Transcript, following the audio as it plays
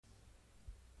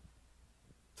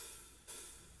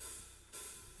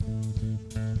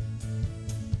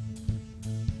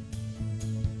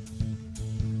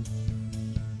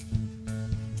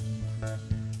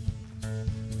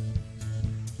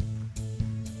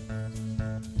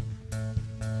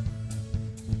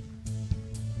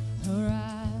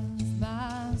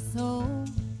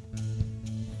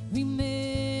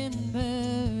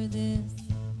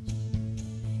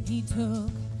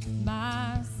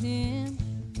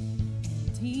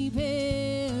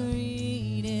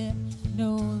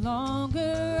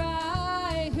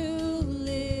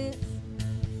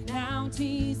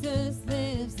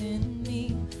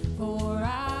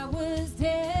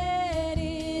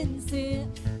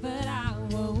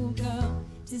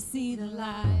to see the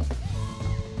light.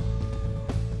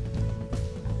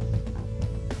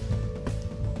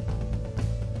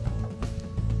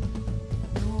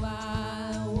 No,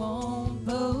 I won't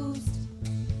boast,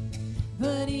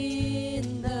 but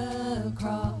in the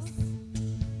cross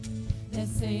that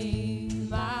saved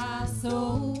my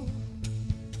soul,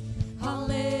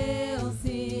 all else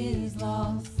is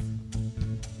lost.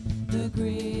 The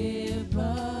grip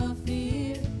of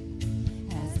fear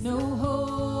has no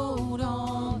hold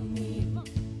on me.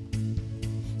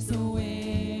 So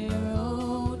where,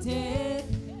 oh death,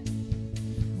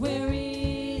 where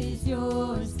is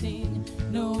your sting?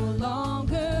 No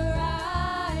longer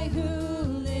I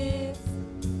who lives,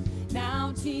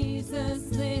 now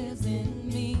Jesus lives in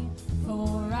me.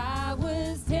 For I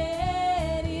was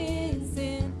dead in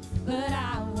sin, but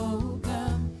I woke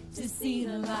up to see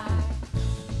the light.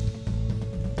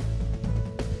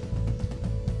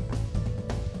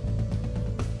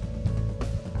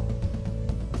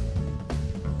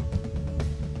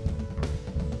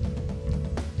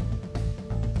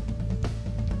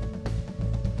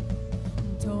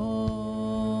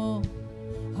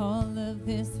 All of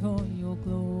this for your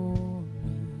glory.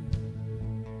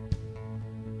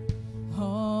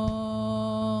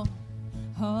 All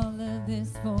of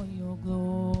this for your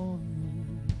glory.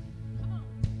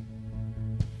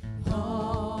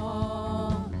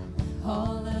 All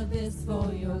of this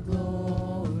for your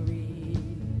glory.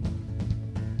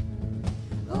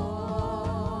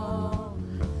 All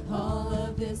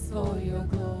of this for your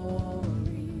glory.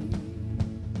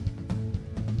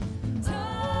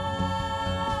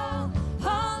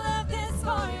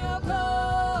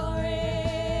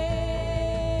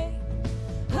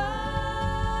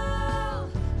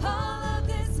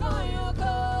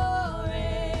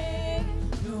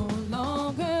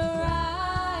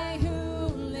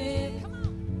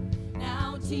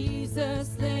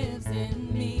 Jesus lives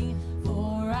in me,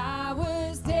 for I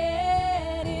was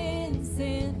dead in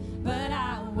sin, but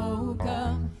I woke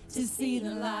up to see the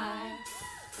light.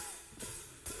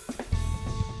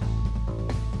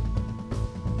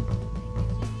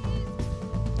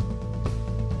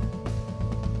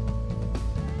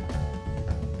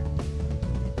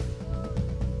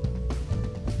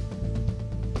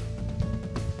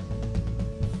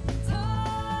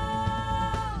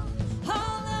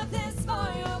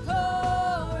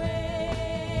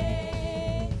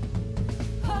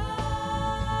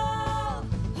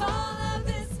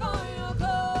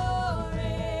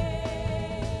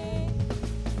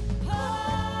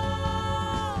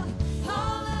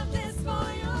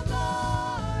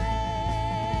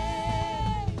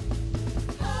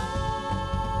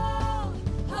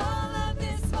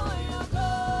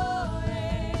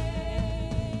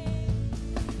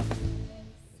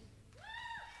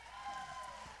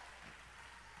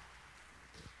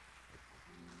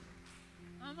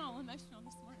 I'm all emotional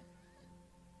this morning.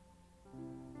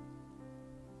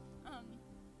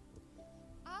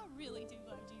 I really do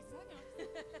love Jesus. I know.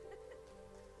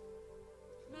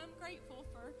 I'm grateful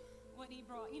for what he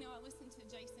brought. You know, I listened to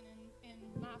Jason and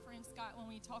my friend Scott when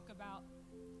we talk about,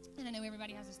 and I know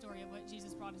everybody has a story of what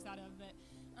Jesus brought us out of, but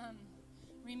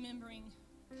remembering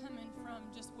coming from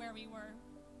just where we were,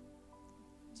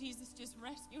 Jesus just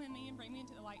rescuing me and bringing me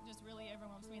into the light just really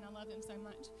overwhelms me, and I love him so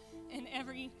much. And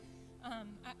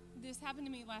this happened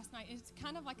to me last night. It's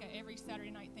kind of like a every Saturday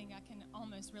night thing. I can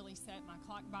almost really set my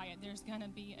clock by it. There's going to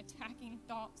be attacking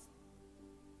thoughts.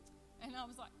 And I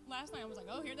was like, last night I was like,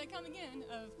 oh, here they come again,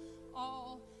 of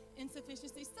all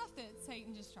insufficiency stuff that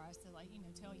Satan just tries to, like,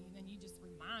 tell you. And then you just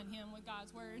remind him with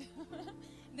God's word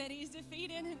that he's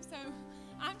defeated. And so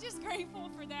I'm just grateful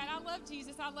for that. I love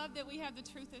Jesus. I love that we have the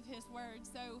truth of his word.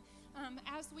 So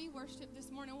as we worship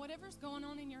this morning, whatever's going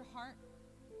on in your heart,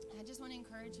 I just want to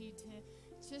encourage you to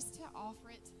offer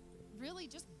it. Really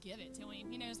just give it to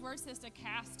him. His word says to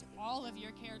cast all of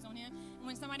your cares on him. And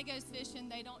when somebody goes fishing,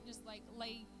 they don't just like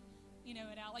lay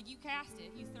it out. Like, you cast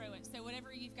it, you throw it. So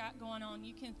whatever you've got going on,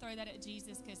 you can throw that at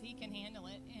Jesus, because he can handle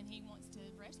it, and he wants to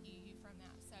rescue you from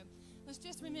that. So let's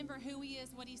just remember who he is,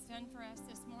 what he's done for us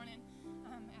this morning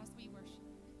as we worship.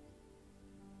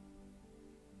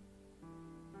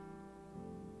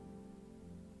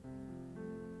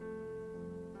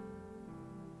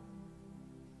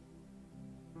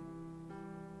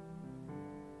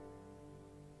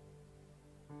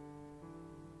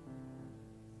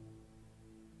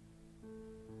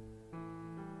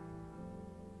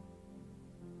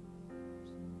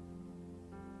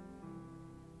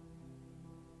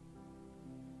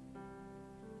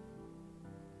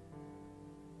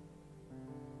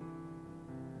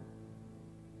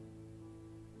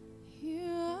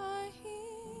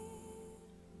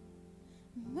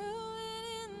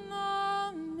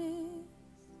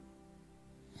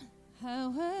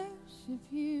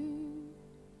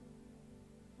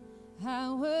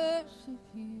 I worship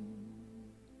you.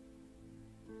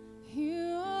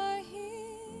 You are here.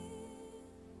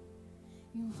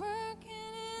 You're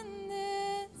working in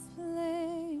this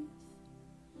place.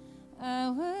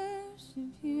 I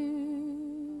worship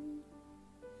you.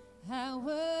 I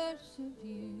worship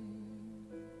you.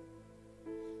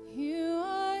 You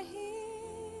are here,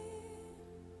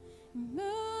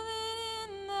 moving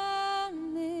in our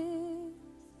midst.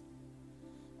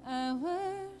 I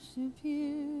worship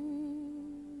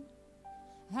you.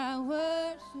 I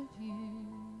worship you.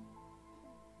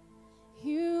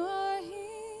 You are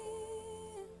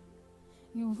here.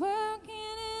 You're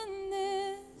working in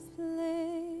this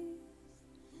place.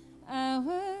 I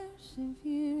worship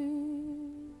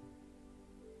you.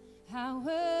 I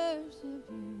worship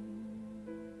you.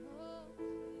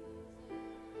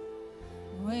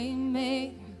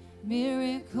 Waymaker,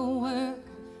 miracle worker,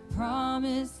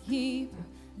 promise keeper,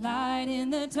 light in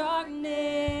the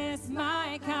darkness,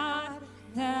 my God,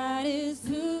 that is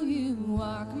who you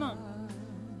are. Come on.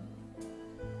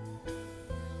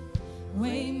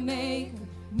 Waymaker,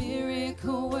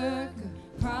 miracle worker,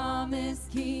 promise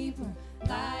keeper,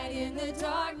 light in the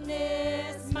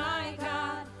darkness, my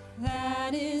God,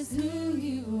 that is who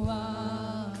you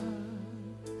are.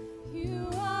 You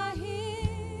are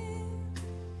here,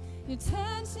 you're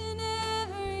touching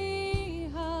every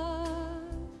heart.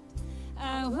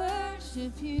 I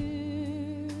worship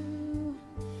you,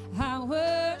 I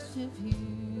worship you.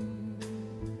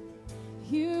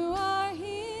 You are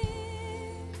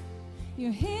here,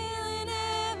 you're healing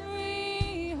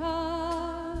every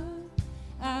heart.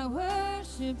 I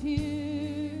worship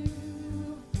you,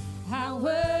 I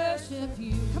worship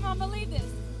you. Come on, believe this.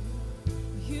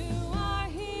 You are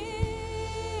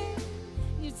here,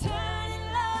 you're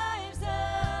turning lives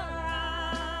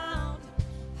around.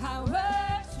 I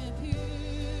worship you,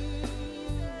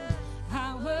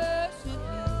 I worship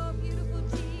you. Beautiful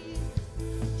Jesus.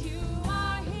 You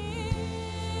are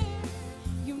here,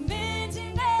 you're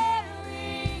mending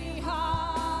every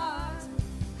heart.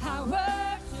 I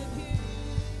worship you,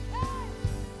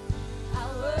 I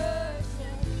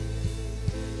worship you.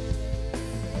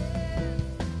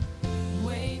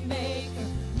 Waymaker,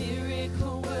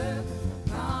 miracle worker,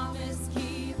 promise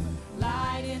keeper,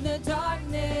 light in the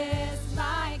darkness,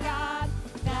 my God,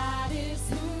 that is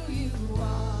who you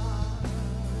are.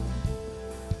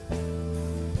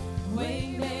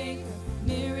 Waymaker,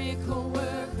 miracle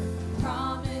worker,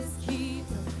 promise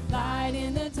keeper, light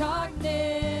in the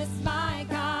darkness, my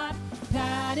God,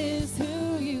 that is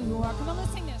who you are. Come on,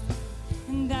 let's sing this.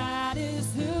 And that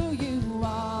is who you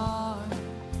are.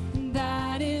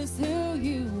 That is who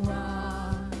you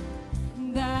are.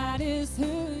 That is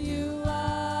who you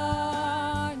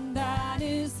are. That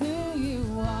is who you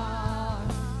are.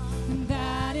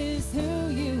 That is who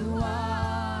you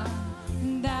are.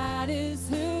 That is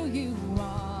who you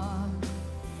are.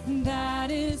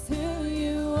 That is who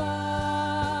you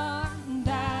are.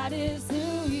 That is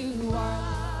who you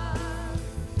are.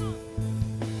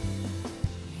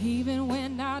 Even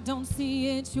when I don't see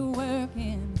it, you're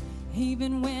working.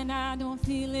 Even when I don't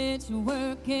feel it, you're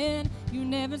working. You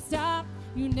never stop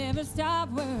working. You never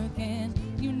stop working.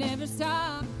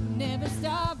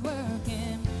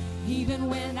 Even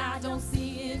when I don't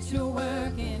see it, you're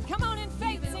working. Come on in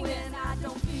faith, sing this. Even when I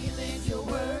don't feel it, you're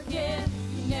working.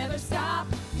 You never stop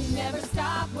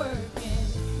working.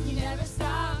 You never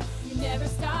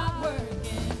stop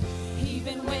working.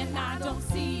 Even when I don't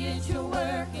see it, you're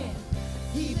working.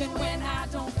 Even when I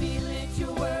don't feel it,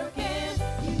 you're working.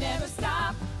 You never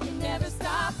stop working. You never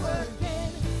stop working.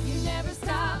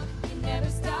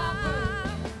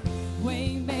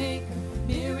 Waymaker,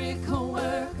 miracle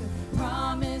worker,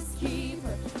 promise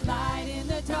keeper, light in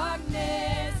the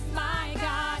darkness, my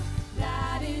God,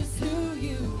 that is who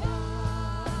you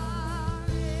are.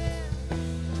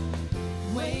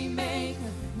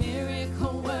 Waymaker,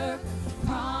 miracle worker,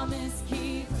 promise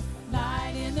keeper,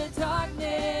 light in the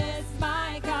darkness,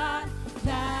 my God,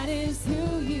 that is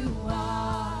who you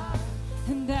are.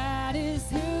 And that is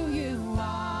who you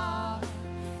are.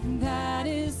 That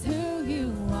is who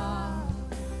you are.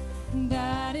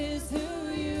 That is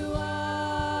who you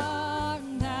are.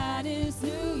 That is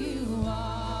who you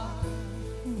are.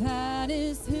 That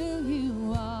is who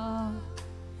you are.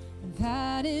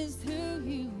 That is who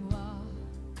you are.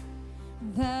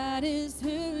 That is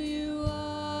who you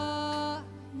are.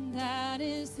 That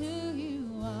is who you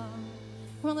are.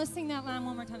 Well, let's sing that line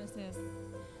one more time. It says,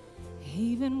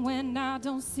 even when I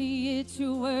don't see it,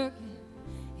 you're working.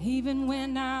 Even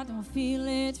when I don't feel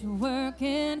it, you're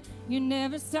working. You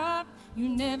never stop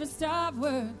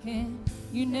working.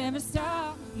 You never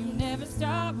stop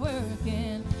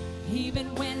working.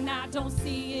 Even when I don't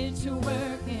see it, you're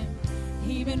working.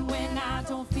 Even when I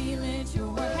don't feel it, you're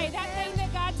working. Hey, that thing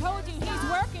that God told you, He's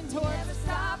working You towards. never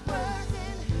stop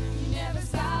working. You never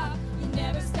stop. You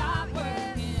never stop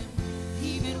working.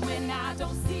 Even when I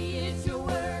don't see it, you're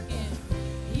working.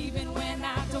 Even when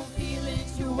I don't feel it,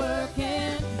 you're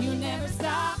working. You never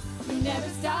stop. You never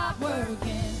stop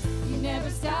working. You never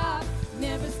stop.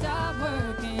 Never stop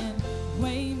working.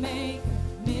 Waymaker,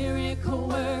 miracle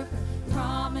worker,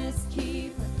 promise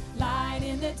keeper, light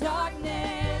in the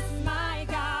darkness. My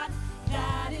God,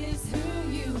 that is who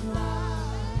you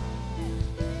are.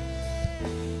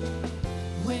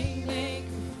 Waymaker,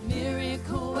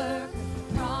 miracle worker,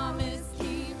 promise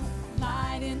keeper,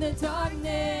 light in the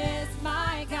darkness.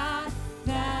 My God,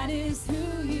 that is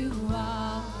who you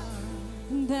are.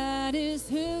 That is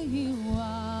who you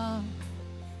are.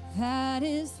 That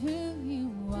is who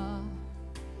you are.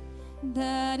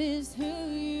 That is who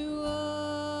you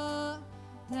are.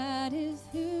 That is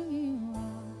who you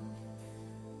are.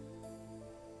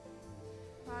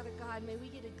 Father God, may we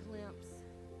get a glimpse,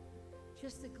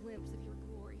 just a glimpse of your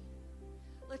glory.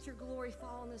 Let your glory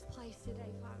fall in this place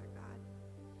today, Father God.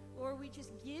 Lord, we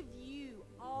just give you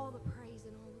all the praise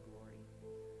and all the glory.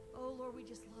 Oh, Lord, we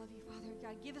just love you, Father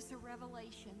God. Give us a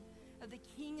revelation of the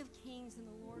King of Kings and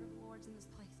the Lord of Lords in this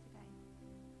place today.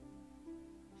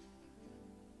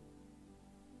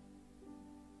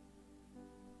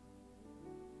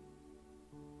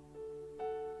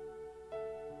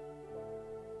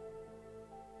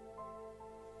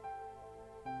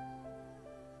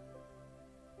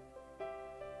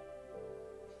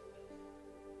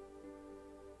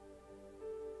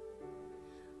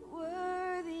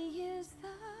 Worthy is the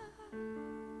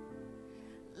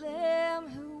Lamb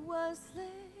who was slain.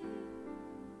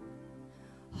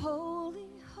 Holy,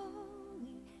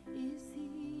 holy is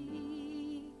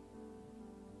he.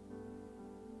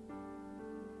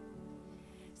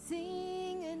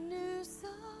 Sing a new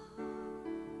song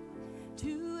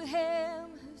to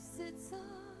him who sits on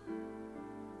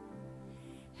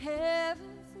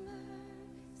heaven's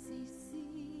mercy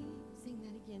seat. Sing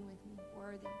that again with me.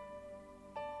 Worthy.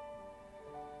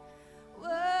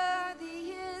 Worthy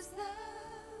is the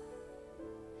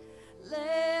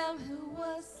Lamb who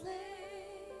was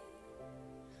slain.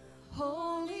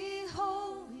 Holy,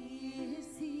 holy is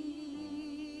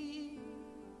he.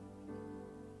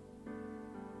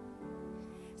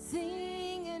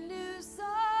 Sing a new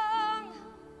song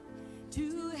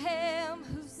to him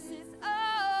who sits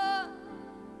on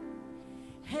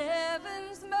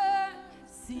heaven's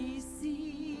mercy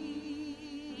seat.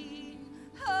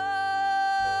 Oh,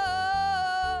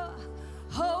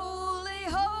 holy,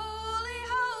 holy,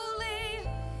 holy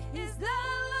is the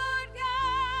Lord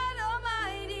God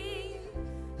Almighty,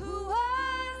 who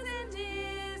was and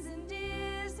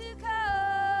is to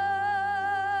come.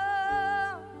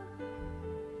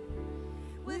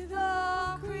 With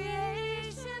all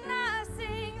creation I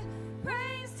sing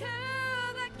praise to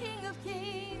the King of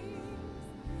Kings.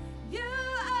 You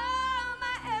are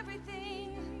my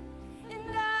everything,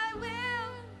 and I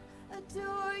will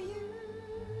adore you.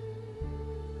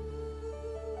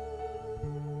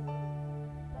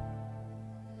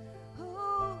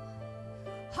 Oh,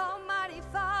 Almighty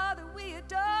Father, we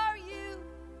adore you.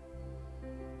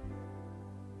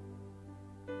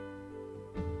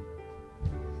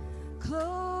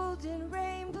 Clothed in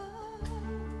rainbows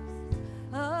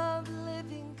of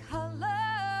living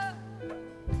color,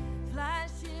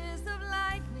 flashes of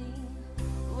lightning,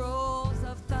 rolls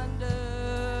of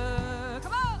thunder.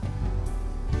 Come on!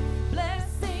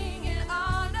 Blessing and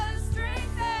honor,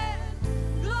 strength and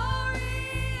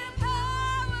glory and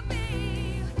power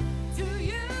be to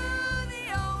you, the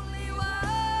only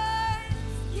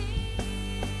wise King.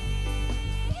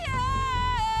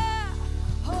 Yeah.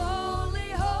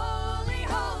 Holy, holy,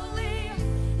 holy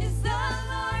is the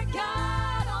Lord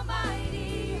God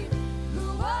Almighty, who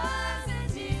was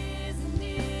and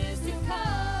is to come.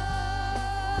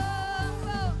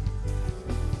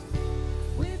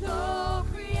 With all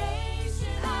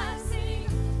creation I sing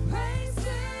praise to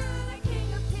the King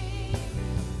of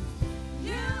Kings.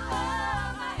 You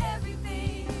are my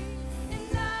everything,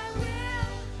 and I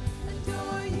will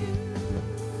adore you.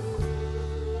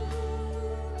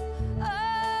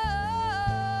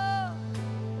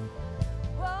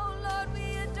 Oh, Lord, we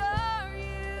adore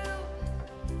you.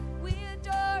 We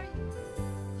adore you.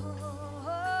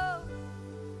 Oh,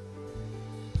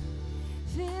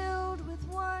 filled with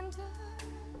wonder,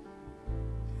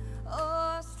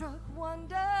 awestruck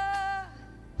wonder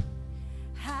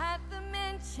at the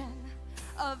mention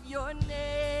of your name.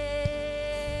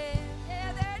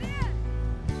 Yeah, there it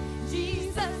is.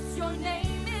 Jesus, your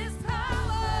name is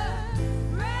power.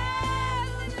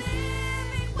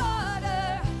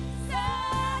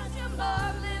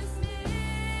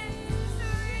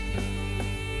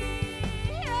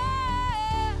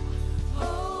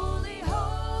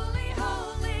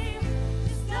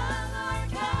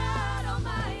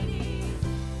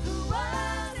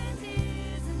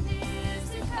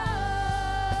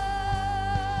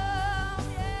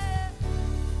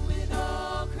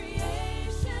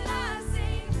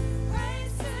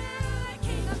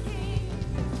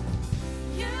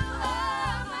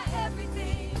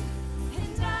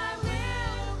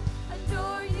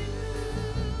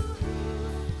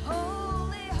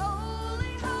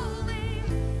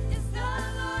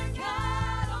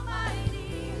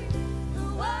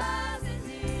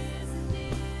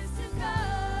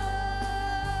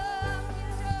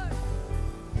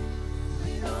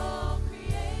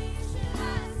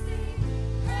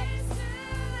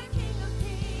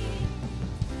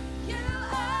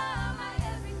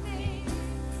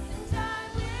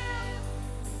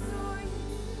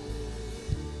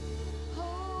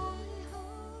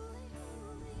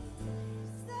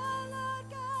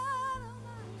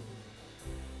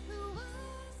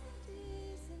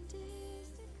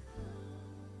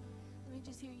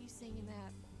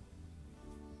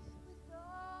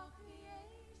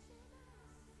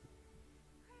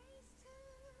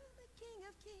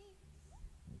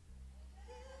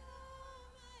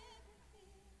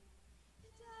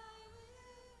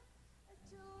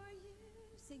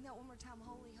 time.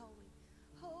 Holy, holy.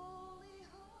 Holy, holy,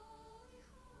 holy.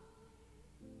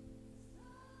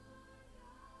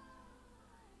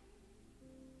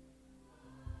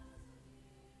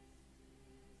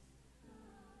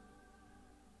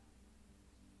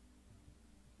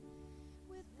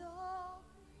 With all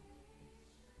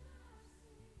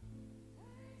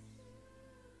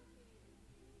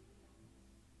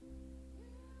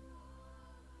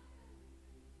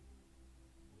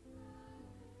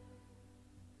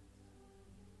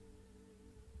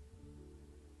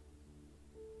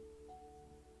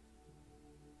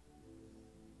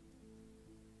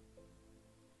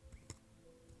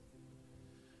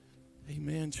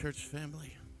Amen, church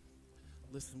family.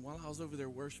 Listen, while I was over there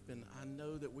worshiping, I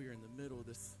know that we are in the middle of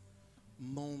this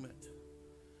moment.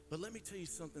 But let me tell you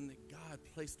something that God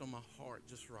placed on my heart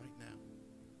just right now.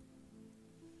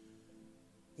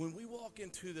 When we walk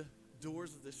into the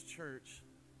doors of this church,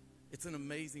 it's an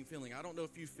amazing feeling. I don't know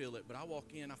if you feel it, but I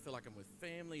walk in, I feel like I'm with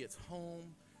family. It's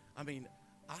home. I mean,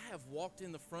 I have walked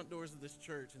in the front doors of this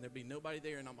church and there'd be nobody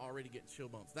there and I'm already getting chill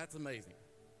bumps. That's amazing.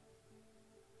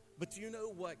 But do you know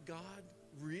what God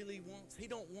really wants? He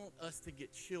don't want us to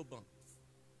get chill bumps.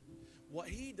 What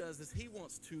he does is he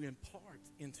wants to impart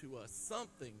into us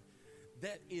something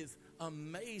that is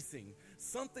amazing,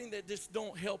 something that just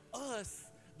don't help us,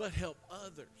 but help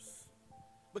others.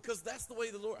 Because that's the way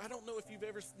the Lord, I don't know if you've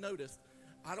ever noticed,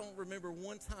 I don't remember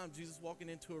one time Jesus walking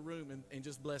into a room and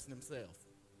just blessing himself.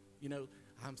 You know,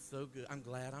 I'm so good. I'm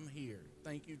glad I'm here.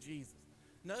 Thank you, Jesus.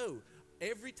 No,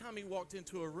 every time he walked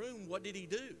into a room, what did he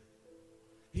do?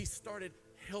 He started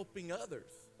helping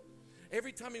others.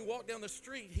 Every time he walked down the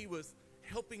street, he was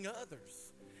helping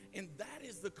others. And that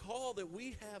is the call that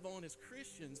we have on as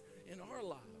Christians in our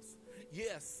lives.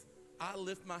 Yes, I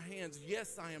lift my hands.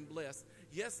 Yes, I am blessed.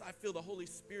 Yes, I feel the Holy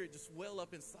Spirit just well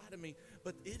up inside of me.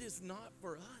 But it is not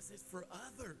for us. It's for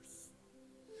others.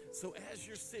 So as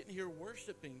you're sitting here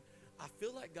worshiping, I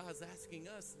feel like God's asking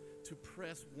us to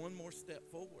press one more step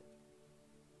forward.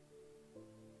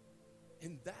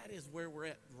 And that is where we're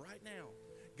at right now.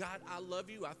 God, I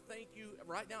love you. I thank you.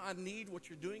 Right now, I need what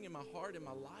you're doing in my heart, in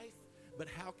my life. But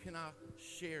how can I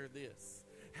share this?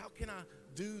 How can I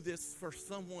do this for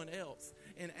someone else?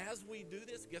 And as we do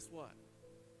this, guess what?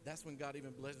 That's when God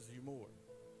even blesses you more.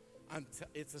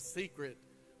 It's a secret.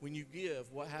 When you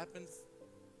give, what happens?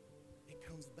 It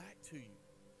comes back to you.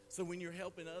 So when you're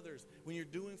helping others, when you're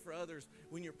doing for others,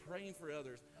 when you're praying for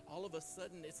others, all of a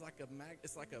sudden it's like a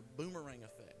boomerang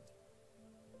effect.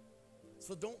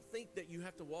 So don't think that you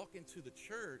have to walk into the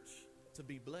church to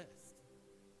be blessed.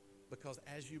 Because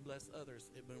as you bless others,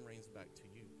 it boomerangs back to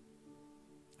you.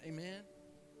 Amen?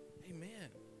 Amen.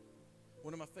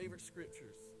 One of my favorite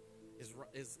scriptures is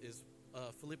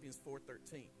Philippians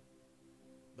 4:13.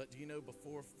 But do you know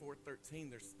before 4:13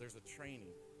 there's a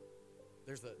training.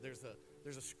 There's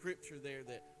a scripture there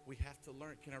that we have to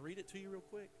learn. Can I read it to you real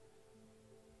quick?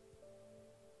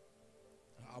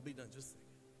 I'll be done just a second.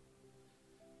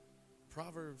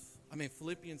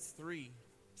 Philippians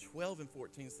 3:12 and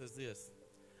 14 says this.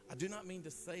 I do not mean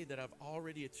to say that I've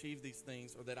already achieved these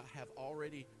things or that I have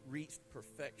already reached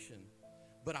perfection,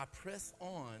 but I press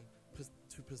on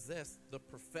to possess the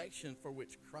perfection for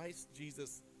which Christ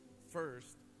Jesus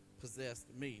first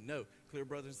possessed me. No, clear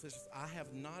brothers and sisters, I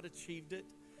have not achieved it,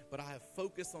 but I have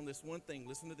focused on this one thing.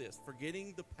 Listen to this.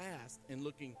 Forgetting the past and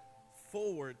looking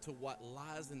forward to what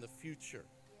lies in the future.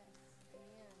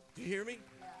 Do you hear me?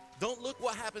 Don't look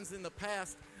what happens in the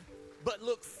past, but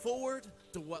look forward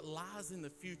to what lies in the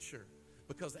future.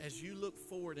 Because as you look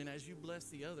forward and as you bless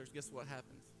the others, guess what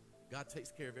happens? God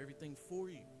takes care of everything for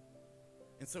you.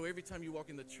 And so every time you walk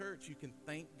in the church, you can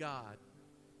thank God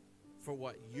for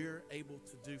what you're able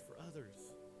to do for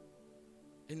others.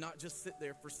 And not just sit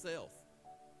there for self.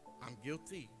 I'm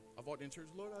guilty. I've walked in church,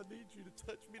 Lord, I need you to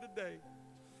touch me today.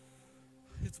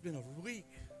 It's been a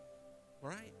week,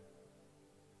 right?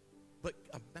 But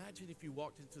imagine if you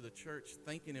walked into the church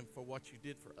thanking him for what you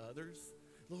did for others.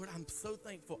 Lord, I'm so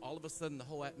thankful. All of a sudden, the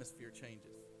whole atmosphere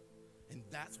changes. And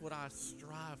that's what I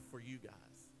strive for you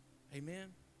guys.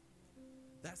 Amen?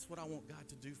 That's what I want God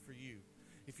to do for you.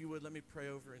 If you would, let me pray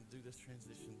over and do this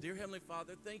transition. Dear Heavenly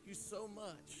Father, thank you so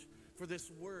much for this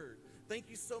word.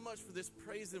 Thank you so much for this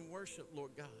praise and worship,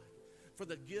 Lord God, for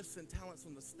the gifts and talents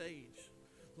on the stage.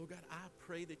 Lord God, I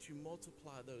pray that you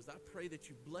multiply those. I pray that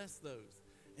you bless those.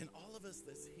 And all of us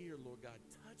that's here, Lord God,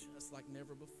 touch us like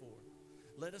never before.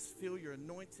 Let us feel your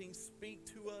anointing. Speak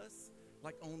to us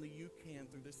like only you can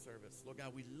through this service. Lord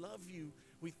God, we love you.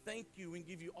 We thank you and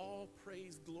give you all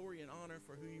praise, glory, and honor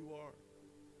for who you are,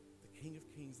 the King of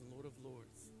Kings and Lord of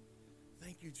Lords.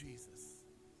 Thank you, Jesus.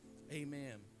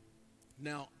 Amen.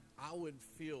 Now, I would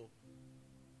feel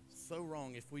so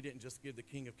wrong if we didn't just give the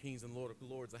King of Kings and Lord of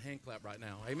Lords a hand clap right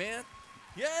now. Amen?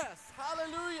 Yes.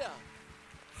 Hallelujah.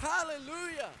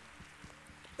 Hallelujah.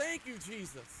 Thank you,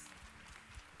 Jesus.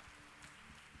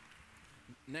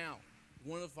 Now,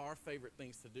 one of our favorite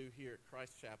things to do here at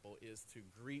Christ Chapel is to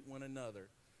greet one another.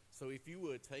 So if you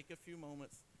would, take a few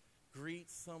moments, greet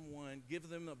someone, give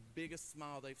them the biggest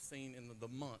smile they've seen in the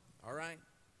month, all right?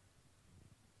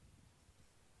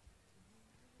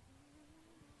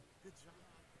 Good job.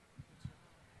 Good job.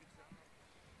 Good job.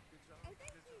 Good job. Oh,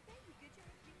 thank you. Thank you. Good job.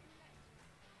 Give me that.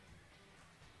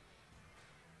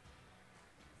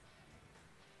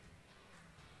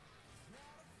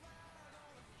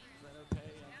 Is that okay?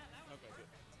 Yeah, okay, good.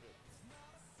 Good.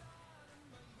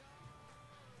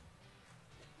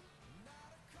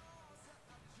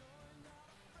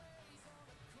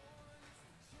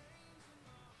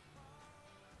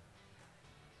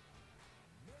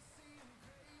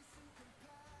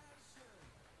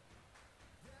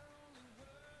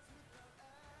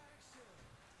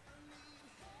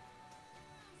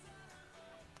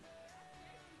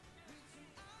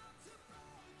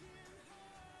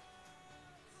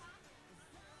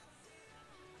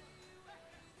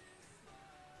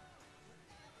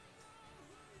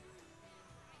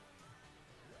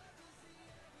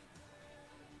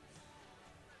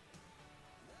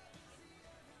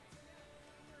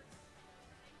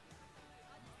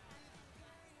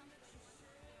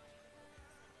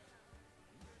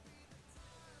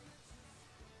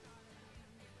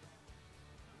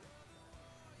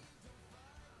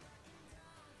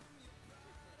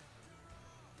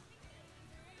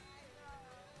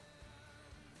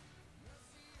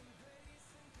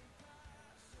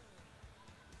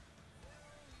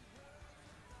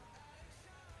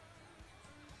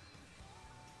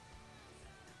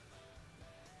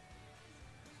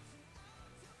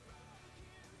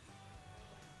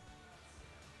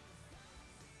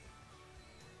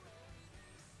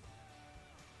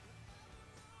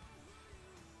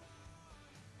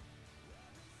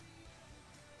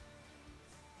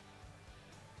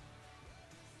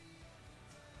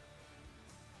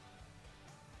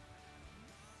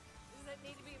 Does it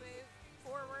need to be moved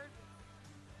forward?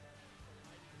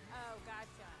 Oh,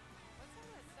 gotcha. What's all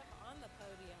that stuff on the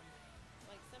podium?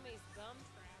 Like somebody's gum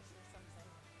trash or something.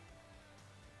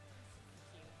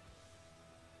 Cute.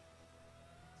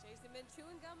 Jason been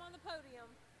chewing gum on the podium.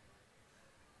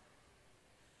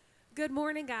 Good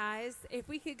morning, guys. If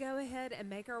we could go ahead and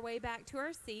make our way back to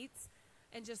our seats,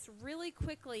 and just really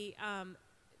quickly,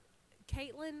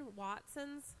 Caitlin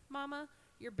Watson's mama,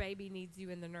 your baby needs you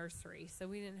in the nursery. So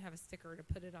we didn't have a sticker to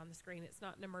put it on the screen. It's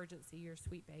not an emergency. Your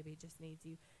sweet baby just needs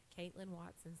you. Caitlin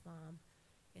Watson's mom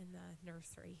in the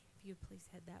nursery. If you would please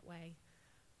head that way.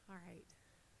 All right.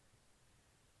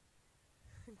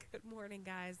 Good morning,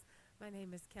 guys. My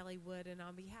name is Kelly Wood, and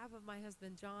on behalf of my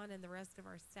husband, John, and the rest of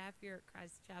our staff here at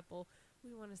Christ Chapel,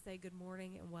 we want to say good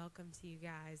morning and welcome to you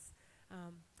guys.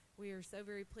 We are so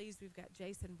very pleased. We've got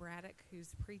Jason Braddock,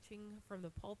 who's preaching from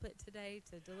the pulpit today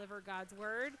to deliver God's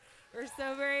word. We're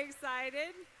so very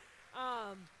excited.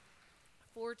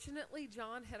 Fortunately,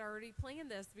 John had already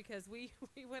planned this because we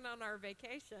went on our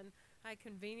vacation. I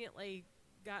conveniently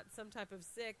got some type of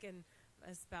sick, and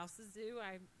as spouses do,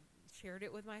 I shared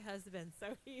it with my husband.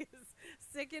 So he is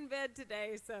sick in bed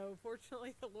today. So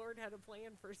fortunately, the Lord had a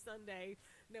plan for Sunday,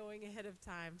 knowing ahead of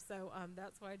time. So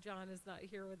that's why John is not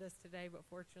here with us today. But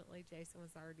fortunately, Jason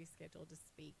was already scheduled to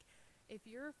speak. If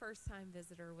you're a first-time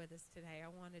visitor with us today, I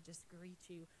want to just greet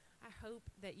you. I hope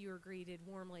that you are greeted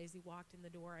warmly as you walked in the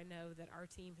door. I know that our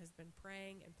team has been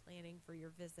praying and planning for your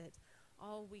visit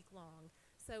all week long.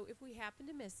 So if we happen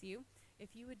to miss you,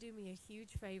 if you would do me a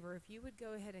huge favor, if you would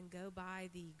go ahead and go by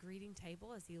the greeting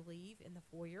table as you leave in the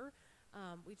foyer.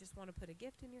 We just want to put a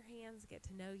gift in your hands, get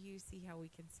to know you, see how we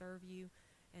can serve you,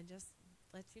 and just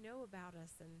let you know about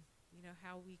us and, you know,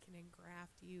 how we can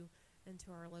engraft you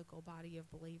into our local body of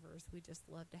believers. We just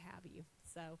love to have you.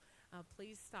 So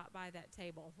please stop by that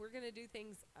table. We're going to do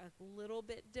things a little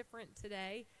bit different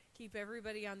today, keep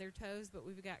everybody on their toes, but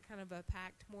we've got kind of a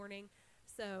packed morning.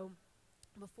 So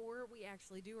before we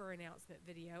actually do our announcement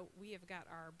video, we have got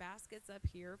our baskets up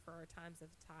here for our times of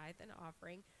tithe and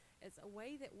offering. It's a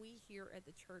way that we here at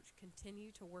the church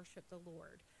continue to worship the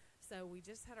Lord. So we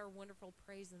just had our wonderful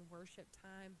praise and worship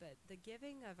time, but the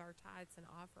giving of our tithes and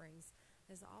offerings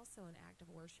is also an act of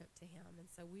worship to Him. And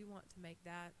so we want to make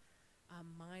that a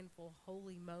mindful,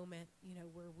 holy moment, you know,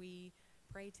 where we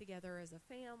pray together as a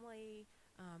family,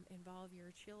 involve your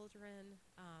children.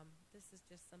 This is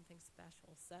just something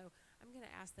special. So I'm going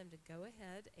to ask them to go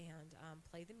ahead and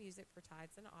play the music for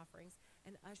tithes and offerings.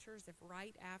 And ushers, if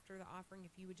right after the offering,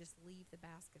 if you would just leave the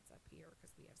baskets up here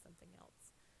because we have something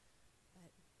else.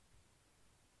 But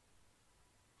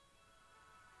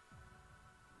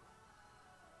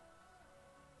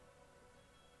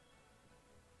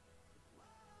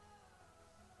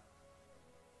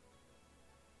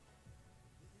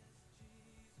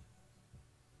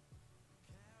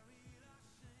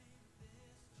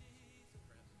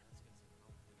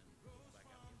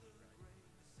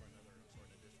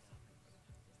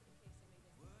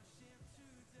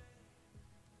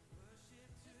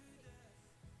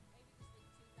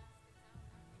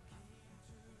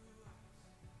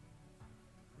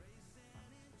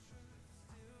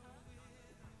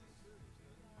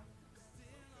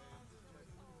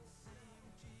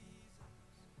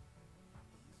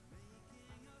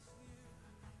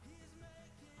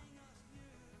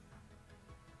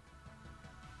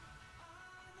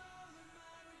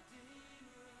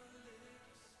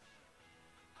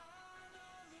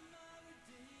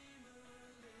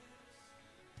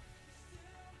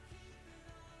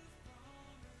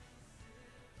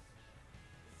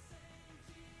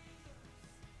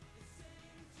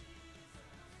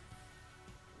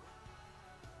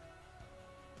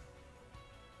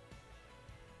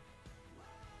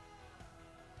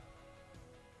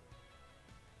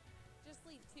just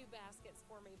leave 2 baskets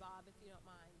for me, Bob, if you don't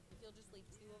mind. If you'll just leave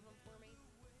 2 of them for me.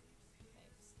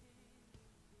 Thanks.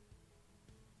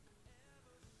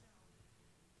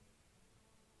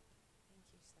 Thank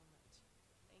you so much.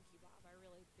 Thank you, Bob. I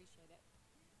really appreciate it.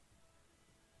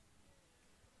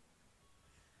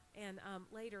 And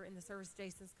later in the service,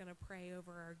 Jason's going to pray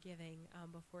over our giving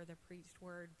before the preached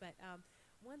word. But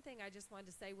one thing I just wanted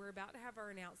to say, we're about to have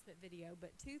our announcement video,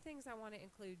 but 2 things I want to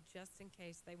include just in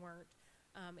case they weren't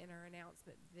in our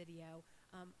announcement video.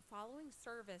 Following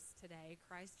service today,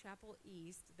 Christ Chapel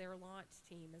East, their launch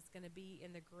team is going to be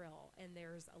in the grill, and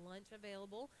there's a lunch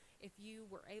available. If you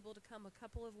were able to come a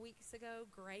couple of weeks ago,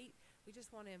 great. We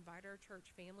just want to invite our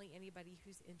church family, anybody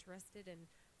who's interested in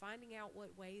finding out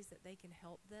what ways that they can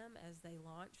help them as they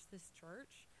launch this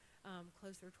church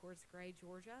closer towards Gray,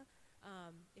 Georgia.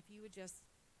 If you would just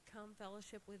come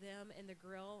fellowship with them in the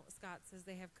grill. Scott says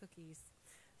they have cookies.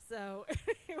 So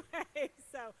anyway,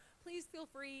 so please feel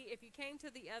free. If you came to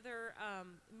the other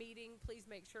meeting, please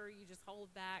make sure you just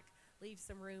hold back, leave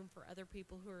some room for other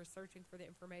people who are searching for the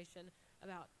information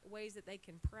about ways that they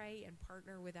can pray and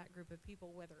partner with that group of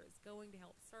people, whether it's going to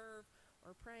help serve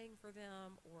or praying for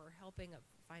them or helping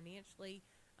financially.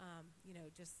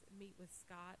 Just meet with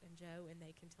Scott and Joe, and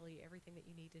they can tell you everything that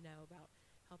you need to know about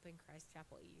helping Christ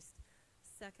Chapel East.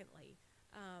 Secondly,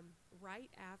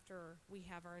 right after we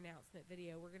have our announcement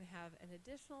video, we're going to have an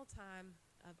additional time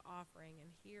of offering, and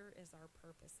here is our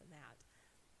purpose in that.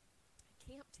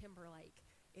 Camp Timberlake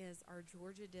is our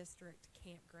Georgia District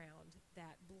campground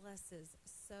that blesses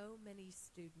so many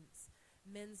students.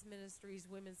 Men's ministries,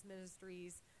 women's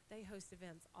ministries, they host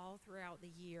events all throughout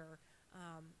the year.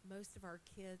 Most of our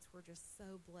kids were just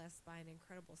so blessed by an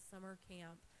incredible summer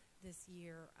camp this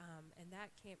year, and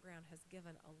that campground has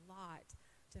given a lot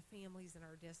to families in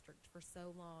our district for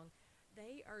so long.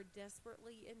 They are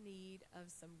desperately in need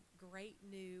of some great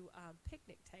new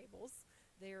picnic tables.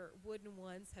 Their wooden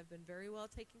ones have been very well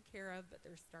taken care of, but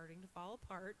they're starting to fall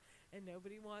apart, and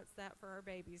nobody wants that for our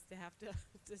babies to have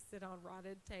to sit on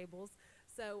rotted tables.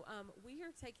 So we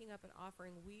are taking up an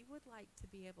offering. We would like to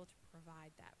be able to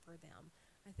provide that for them.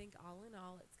 I think all in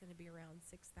all, it's going to be around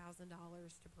 $6,000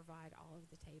 to provide all of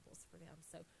the tables for them.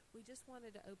 So we just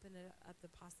wanted to open up the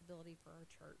possibility for our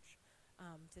church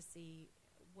to see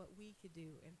what we could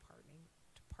do in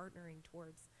partnering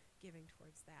towards giving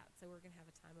towards that. So we're going to have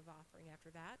a time of offering after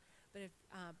that. But if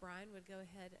Brian would go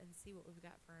ahead and see what we've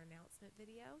got for our announcement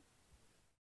video.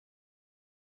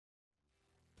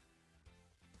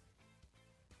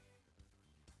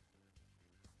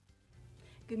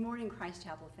 Good morning, Christ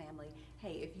Chapel family.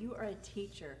 Hey, if you are a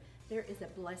teacher, there is a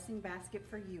blessing basket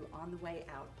for you on the way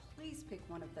out. Please pick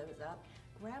one of those up.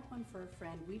 Grab one for a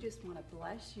friend. We just want to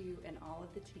bless you and all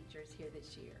of the teachers here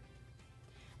this year.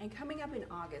 And coming up in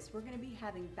August, we're going to be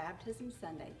having Baptism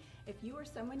Sunday. If you or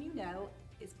someone you know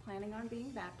is planning on being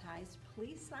baptized,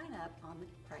 please sign up on the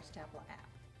Christ Chapel app.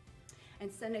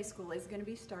 And Sunday school is going to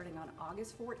be starting on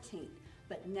August 14th.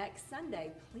 But next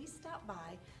Sunday, please stop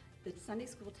by the Sunday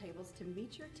school tables to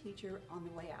meet your teacher on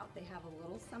the way out. They have a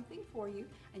little something for you,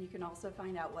 and you can also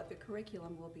find out what the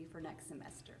curriculum will be for next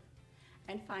semester.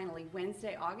 And finally,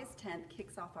 Wednesday, August 10th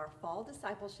kicks off our fall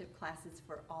discipleship classes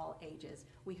for all ages.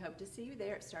 We hope to see you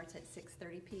there. It starts at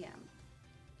 6:30 p.m.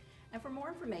 And for more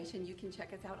information, you can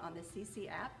check us out on the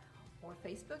CC app or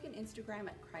Facebook and Instagram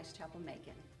at Christ Chapel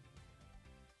Macon.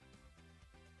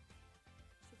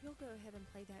 if you'll go ahead and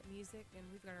play that music, and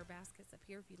we've got our baskets up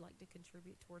here if you'd like to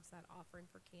contribute towards that offering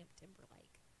for Camp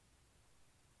Timberlake.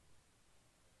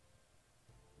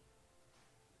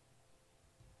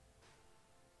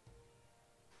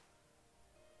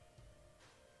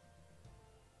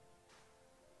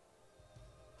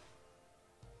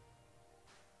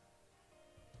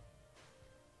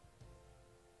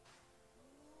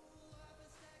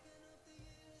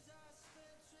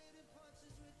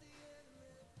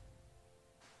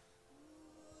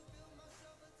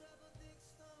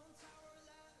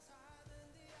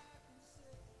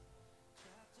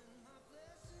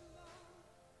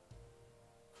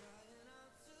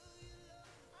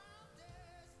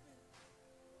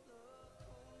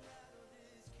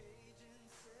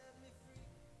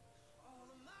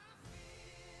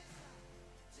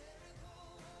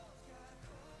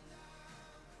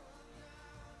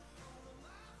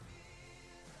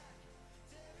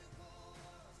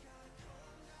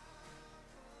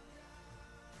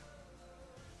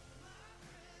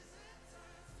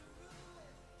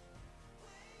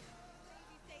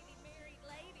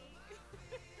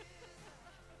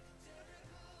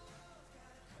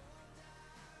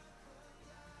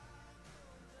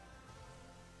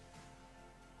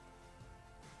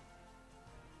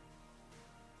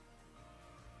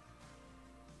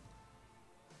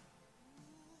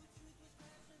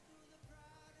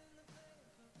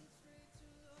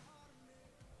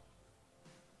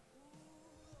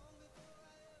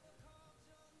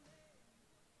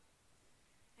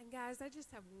 And guys, I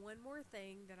just have one more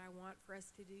thing that I want for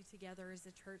us to do together as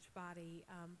a church body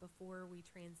before we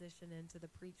transition into the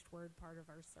preached word part of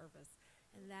our service.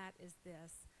 And that is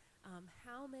this.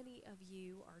 How many of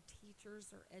you are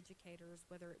teachers or educators,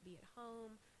 whether it be at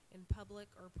home, in public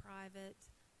or private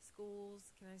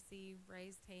schools? Can I see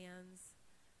raised hands?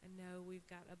 I know we've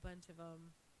got a bunch of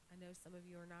them. I know some of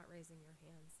you are not raising your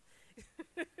hands.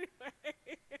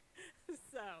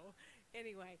 So,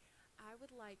 anyway, I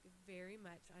would like very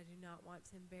much, I do not want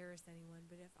to embarrass anyone,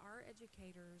 but if our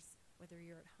educators, whether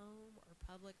you're at home or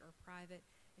public or private,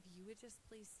 if you would just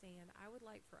please stand, I would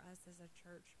like for us as a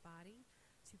church body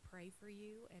to pray for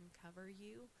you and cover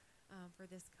you for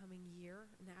this coming year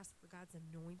and ask for God's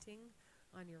anointing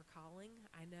on your calling.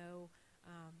 I know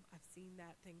I've seen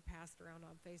that thing passed around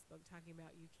on Facebook talking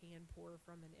about you can pour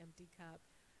from an empty cup.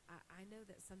 I know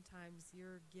that sometimes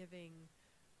you're giving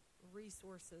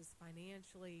resources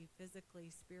financially, physically,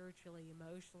 spiritually,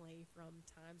 emotionally from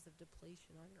times of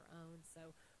depletion on your own.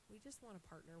 So we just want to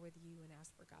partner with you and ask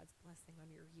for God's blessing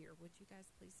on your year. Would you guys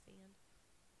please stand?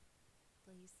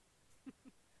 Please.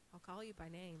 I'll call you by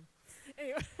name.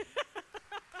 Anyway.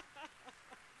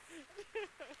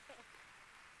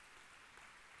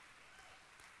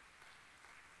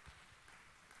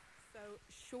 So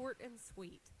short and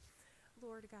sweet.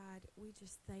 Lord God, we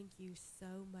just thank you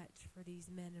so much for these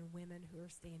men and women who are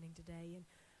standing today and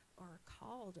are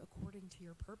called according to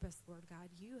your purpose, Lord God.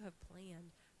 You have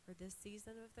planned for this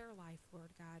season of their life,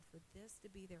 Lord God, for this to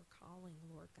be their calling,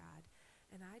 Lord God.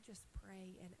 And I just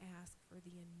pray and ask for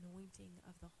the anointing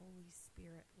of the Holy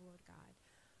Spirit, Lord God.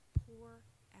 Pour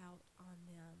out on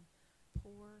them.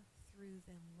 Pour through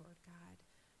them, Lord God.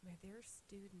 May their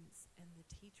students and the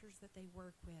teachers that they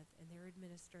work with and their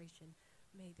administration,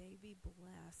 may they be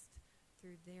blessed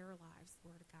through their lives,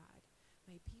 Lord God.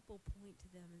 May people point to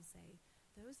them and say,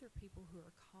 those are people who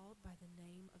are called by the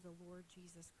name of the Lord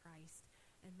Jesus Christ,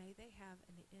 and may they have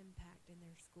an impact in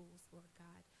their schools, Lord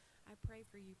God. I pray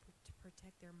for you to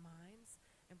protect their minds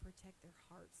and protect their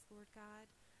hearts, Lord God.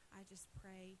 I just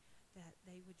pray that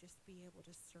they would just be able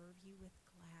to serve you with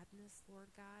gladness, Lord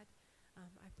God.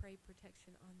 I pray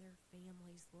protection on their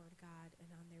families, Lord God,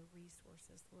 and on their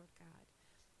resources, Lord God.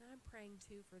 And I'm praying,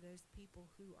 too, for those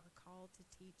people who are called to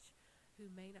teach,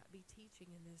 who may not be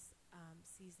teaching in this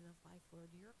season of life,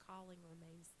 Lord. Your calling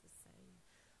remains the same,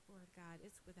 Lord God.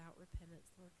 It's without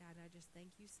repentance, Lord God. And I just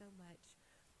thank you so much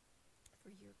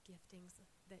for your giftings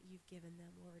that you've given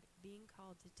them, Lord. Being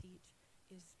called to teach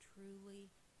is truly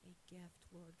a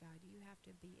gift, Lord God. You have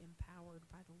to be empowered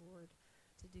by the Lord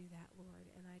to do that, Lord.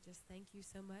 And I just thank you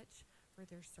so much for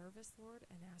their service, Lord,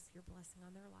 and ask your blessing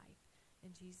on their life.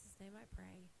 In Jesus' name I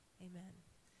pray. Amen.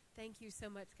 Thank you so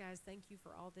much, guys. Thank you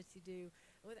for all that you do.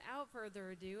 Without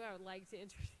further ado, I would like to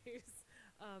introduce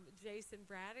Jason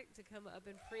Braddock to come up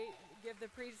and give the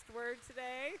preached word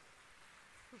today.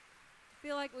 I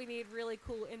feel like we need really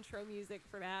cool intro music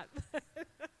for that.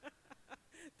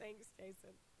 Thanks,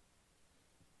 Jason.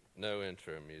 No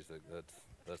intro music.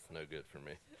 That's no good for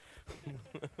me.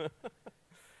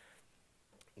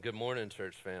 Good morning,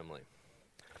 church family.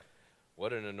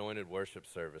 What an anointed worship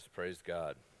service. Praise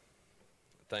God.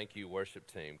 thank you,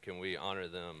 worship team. Can we honor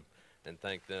them and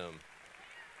thank them?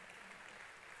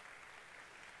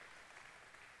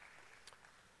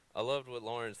 I loved what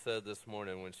Lauren said this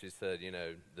morning when she said,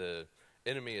 the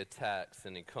enemy attacks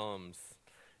and he comes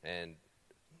and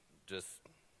just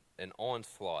an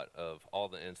onslaught of all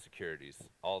the insecurities,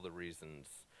 all the reasons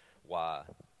why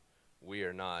we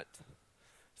are not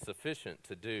sufficient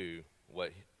to do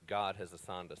what God has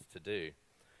assigned us to do.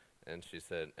 And she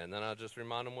said, and then I just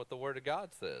remind them what the Word of God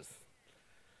says.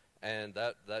 And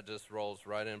that just rolls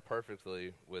right in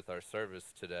perfectly with our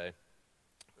service today.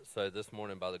 So this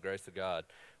morning, by the grace of God,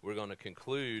 we're going to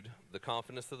conclude the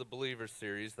Confidence of the Believer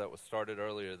series that was started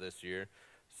earlier this year.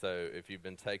 So if you've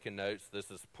been taking notes,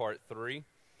 this is part 3,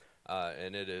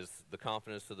 and it is the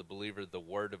Confidence of the Believer, the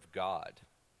Word of God.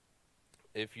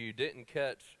 If you didn't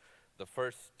catch the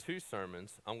first 2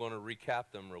 sermons, I'm going to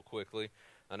recap them real quickly.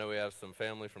 I know we have some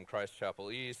family from Christ Chapel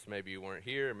East. Maybe you weren't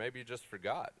here. Maybe you just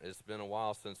forgot. It's been a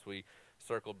while since we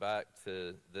circled back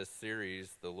to this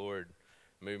series. The Lord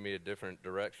moved me a different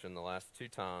direction the last 2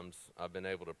 times I've been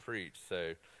able to preach.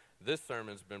 So this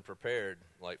sermon's been prepared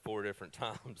like 4 different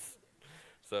times.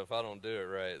 So if I don't do it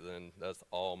right, then that's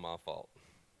all my fault.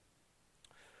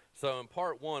 So in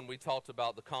part 1, we talked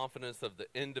about the confidence of the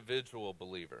individual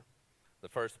believer. The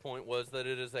first point was that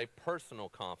it is a personal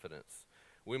confidence.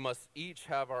 We must each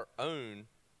have our own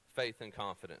faith and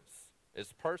confidence.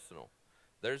 It's personal.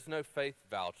 There's no faith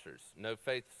vouchers, no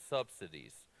faith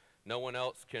subsidies. No one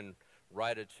else can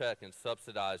write a check and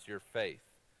subsidize your faith.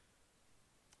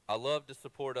 I love to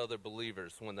support other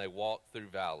believers when they walk through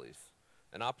valleys.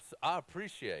 And I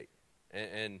appreciate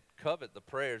and covet the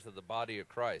prayers of the body of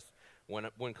Christ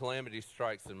when calamity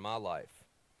strikes in my life.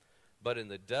 But in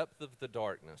the depth of the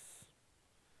darkness,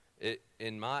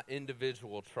 in my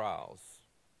individual trials,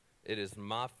 it is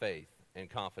my faith and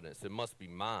confidence. It must be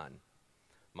mine.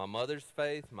 My mother's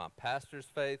faith, my pastor's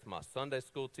faith, my Sunday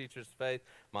school teacher's faith,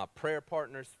 my prayer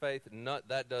partner's faith.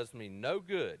 That does me no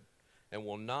good and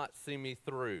will not see me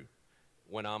through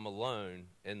when I'm alone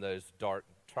in those dark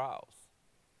trials.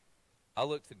 I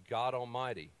look to God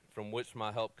Almighty, from which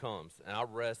my help comes, and I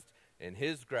rest in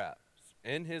His grasp.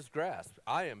 In His grasp,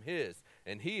 I am His,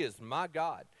 and He is my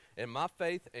God, and my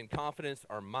faith and confidence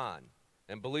are mine.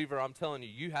 And believer, I'm telling you,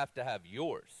 you have to have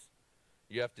yours.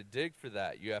 You have to dig for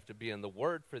that. You have to be in the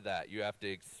Word for that. You have to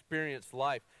experience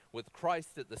life with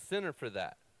Christ at the center for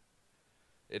that.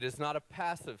 It is not a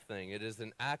passive thing. It is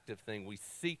an active thing. We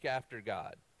seek after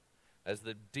God. As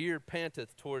the deer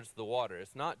panteth towards the water.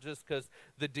 It's not just because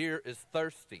the deer is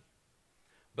thirsty.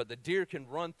 But the deer can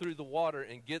run through the water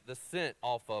and get the scent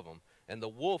off of them. And the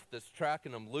wolf that's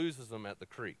tracking them loses them at the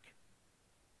creek.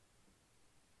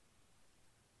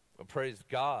 But praise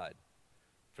God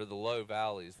for the low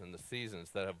valleys and the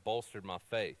seasons that have bolstered my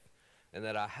faith, and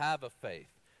that I have a faith,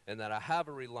 and that I have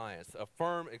a reliance, a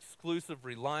firm, exclusive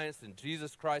reliance in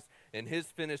Jesus Christ and His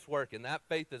finished work, and that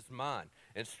faith is mine.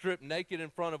 And stripped naked in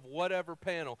front of whatever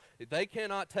panel, they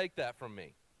cannot take that from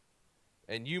me.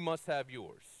 And you must have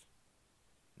yours.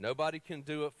 Nobody can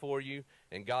do it for you,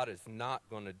 and God is not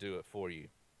going to do it for you.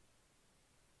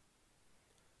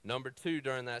 Number 2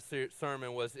 during that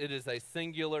sermon was, it is a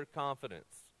singular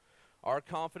confidence. Our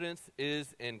confidence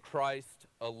is in Christ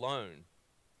alone.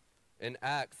 In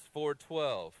Acts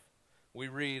 4:12, we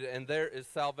read, and there is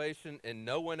salvation in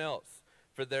no one else,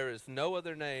 for there is no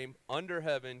other name under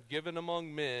heaven given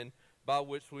among men by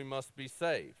which we must be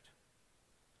saved.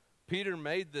 Peter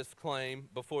made this claim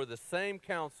before the same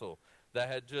council that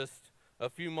had just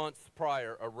a few months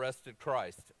prior arrested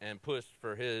Christ and pushed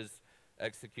for His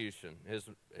execution,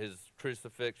 his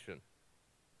crucifixion.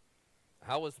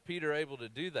 How was Peter able to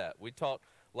do that? We talked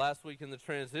last week in the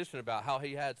transition about how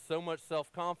he had so much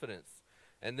self-confidence.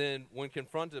 And then when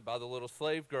confronted by the little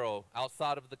slave girl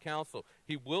outside of the council,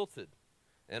 he wilted.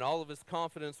 And all of his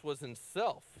confidence was in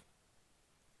self.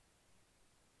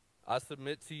 I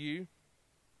submit to you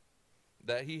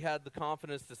that he had the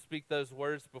confidence to speak those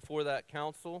words before that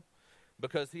council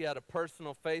because he had a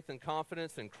personal faith and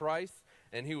confidence in Christ,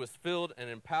 and he was filled and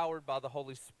empowered by the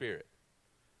Holy Spirit.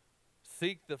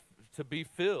 Seek to be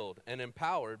filled and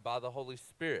empowered by the Holy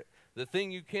Spirit. The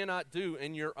thing you cannot do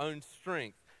in your own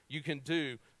strength, you can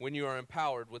do when you are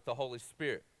empowered with the Holy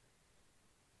Spirit.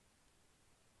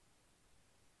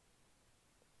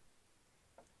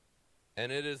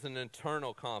 And it is an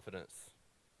internal confidence.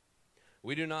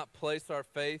 We do not place our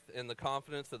faith in the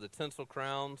confidence of the tinsel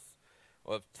crowns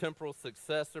of temporal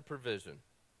success or provision.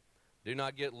 Do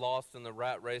not get lost in the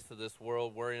rat race of this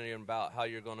world worrying about how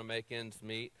you're going to make ends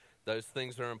meet. Those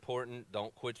things are important.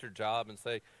 Don't quit your job and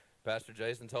say, Pastor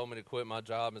Jason told me to quit my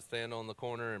job and stand on the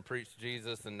corner and preach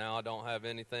Jesus, and now I don't have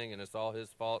anything, and it's all his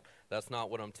fault. That's not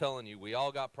what I'm telling you. We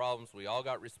all got problems. We all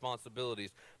got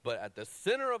responsibilities. But at the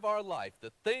center of our life,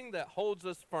 the thing that holds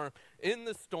us firm in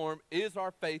the storm is our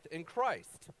faith in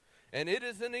Christ. And it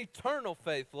is an eternal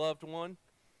faith, loved one.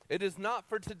 It is not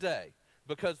for today,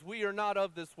 because we are not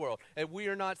of this world, and we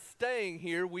are not staying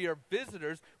here. We are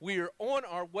visitors. We are on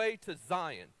our way to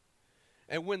Zion.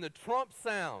 And when the trump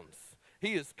sounds,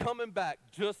 he is coming back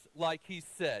just like he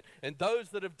said. And those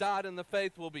that have died in the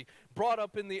faith will be brought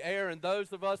up in the air, and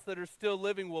those of us that are still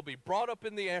living will be brought up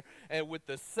in the air. And with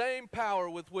the same power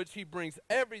with which he brings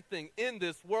everything in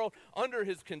this world under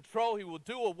his control, he will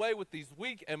do away with these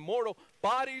weak and mortal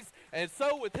bodies. And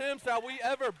so with him shall we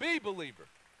ever be, believer.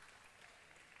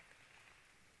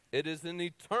 It is an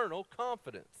eternal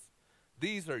confidence.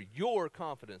 These are your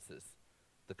confidences,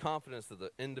 the confidence of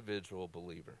the individual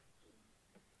believer.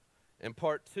 In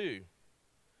part 2,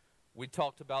 we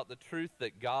talked about the truth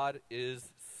that God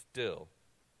is still. ...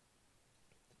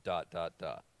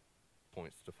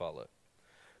 Points to follow.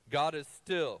 God is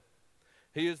still.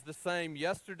 He is the same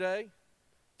yesterday,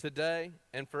 today,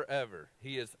 and forever.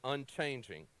 He is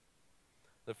unchanging.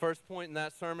 The first point in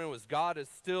that sermon was God is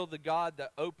still the God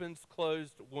that opens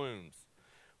closed wombs.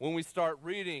 When we start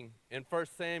reading in 1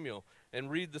 Samuel and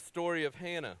read the story of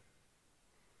Hannah,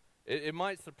 it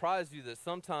might surprise you that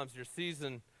sometimes your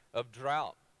season of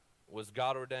drought was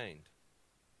God ordained.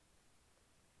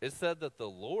 It said that the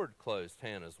Lord closed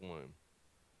Hannah's womb.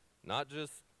 Not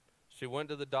just she went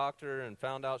to the doctor and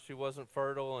found out she wasn't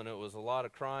fertile, and it was a lot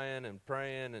of crying and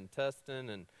praying and testing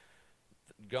and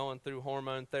going through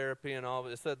hormone therapy and all.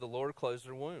 It said the Lord closed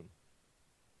her womb.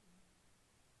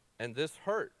 And this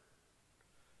hurt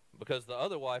because the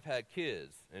other wife had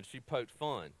kids and she poked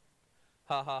fun.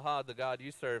 Ha, ha, ha, the God you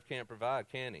serve can't provide,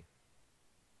 can he?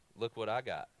 Look what I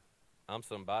got. I'm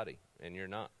somebody, and you're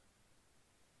not.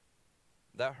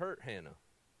 That hurt Hannah.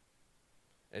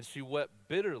 And she wept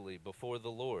bitterly before the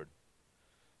Lord.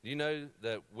 Do you know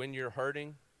that when you're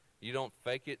hurting, you don't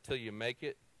fake it till you make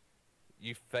it?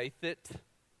 You faith it.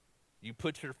 You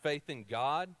put your faith in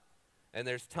God. And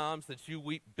there's times that you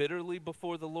weep bitterly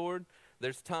before the Lord.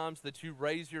 There's times that you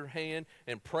raise your hand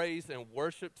and praise and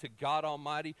worship to God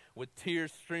Almighty with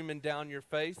tears streaming down your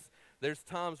face. There's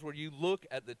times where you look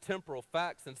at the temporal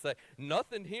facts and say,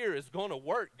 nothing here is going to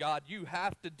work, God. You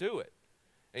have to do it.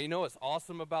 And you know what's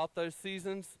awesome about those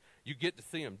seasons? You get to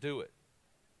see him do it.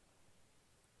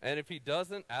 And if he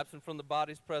doesn't, absent from the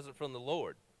body is present from the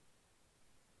Lord.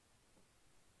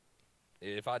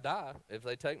 If I die, if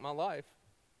they take my life,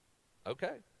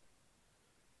 okay.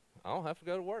 I don't have to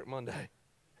go to work Monday.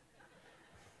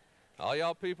 All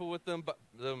y'all people with them,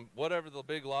 whatever the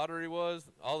big lottery was,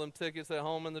 all them tickets at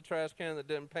home in the trash can that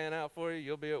didn't pan out for you,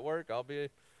 you'll be at work, I'll be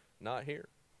not here.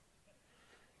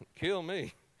 Kill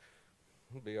me.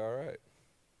 It'll be all right.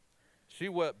 She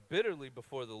wept bitterly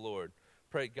before the Lord.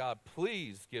 Prayed, God,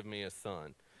 please give me a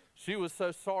son. She was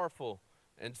so sorrowful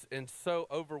and so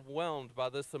overwhelmed by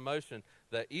this emotion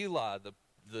that Eli,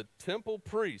 the temple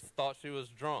priest, thought she was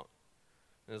drunk.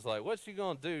 And it's like, what's she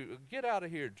going to do? Get out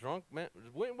of here, drunk man.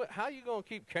 How are you going to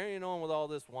keep carrying on with all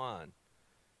this wine?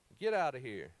 Get out of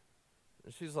here.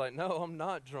 And she's like, no, I'm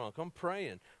not drunk. I'm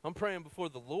praying. I'm praying before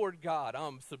the Lord God.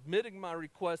 I'm submitting my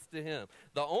request to him.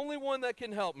 The only one that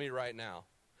can help me right now.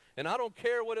 And I don't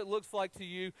care what it looks like to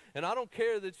you, and I don't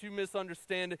care that you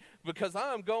misunderstand it, because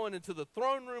I am going into the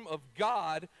throne room of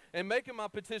God and making my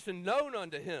petition known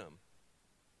unto him.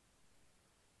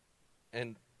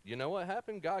 And you know what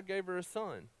happened? God gave her a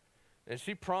son. And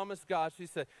she promised God, she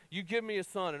said, you give me a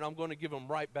son, and I'm going to give him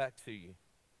right back to you.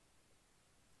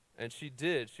 And she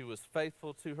did. She was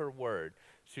faithful to her word.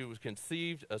 She was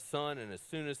conceived a son, and as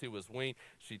soon as he was weaned,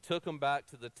 she took him back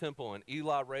to the temple, and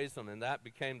Eli raised him, and that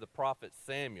became the prophet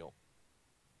Samuel,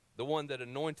 the one that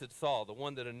anointed Saul, the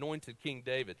one that anointed King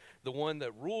David, the one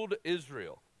that ruled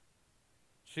Israel.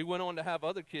 She went on to have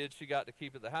other kids she got to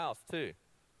keep at the house too.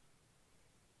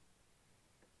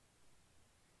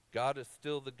 God is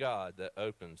still the God that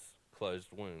opens closed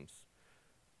wombs.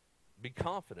 Be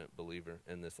confident, believer,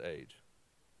 in this age.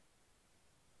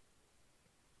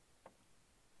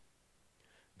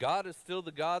 God is still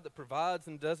the God that provides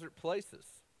in desert places.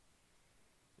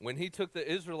 When he took the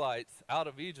Israelites out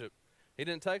of Egypt, he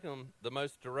didn't take them the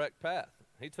most direct path.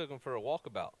 He took them for a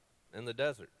walkabout in the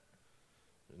desert.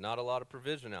 There's not a lot of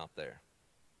provision out there.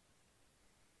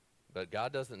 But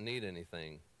God doesn't need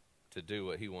anything to do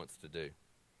what he wants to do.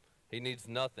 He needs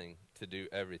nothing to do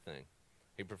everything.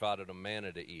 He provided a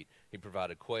manna to eat. He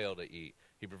provided quail to eat.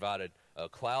 He provided a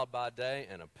cloud by day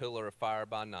and a pillar of fire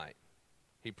by night.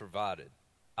 He provided.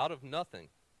 Out of nothing,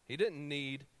 He didn't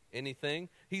need anything.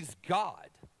 He's God.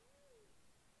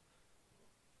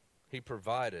 He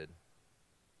provided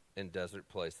in desert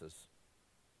places.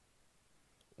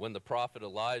 When the prophet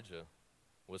Elijah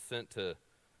was sent to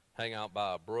hang out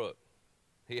by a brook,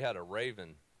 he had a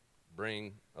raven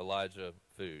bring Elijah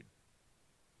food.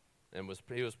 And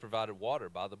he was provided water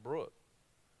by the brook.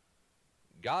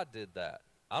 God did that.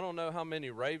 I don't know how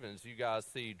many ravens you guys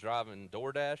see driving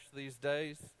DoorDash these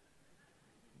days,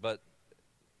 but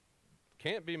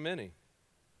can't be many.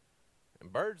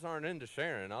 And birds aren't into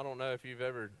sharing. I don't know if you've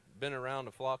ever been around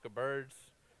a flock of birds.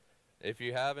 If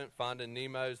you haven't, Finding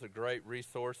Nemo is a great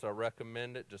resource. I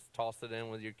recommend it. Just toss it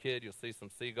in with your kid. You'll see some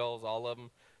seagulls, all of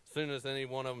them. As soon as any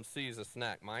one of them sees a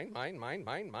snack, mine, mine, mine,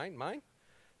 mine, mine, mine.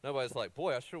 Nobody's like,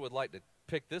 boy, I sure would like to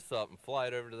pick this up and fly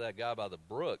it over to that guy by the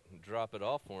brook and drop it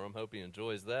off for him. Hope he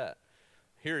enjoys that.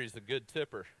 Here he's a good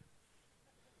tipper.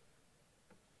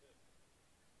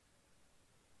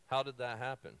 How did that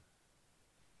happen?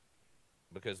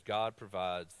 Because God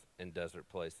provides in desert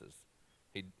places.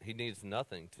 He needs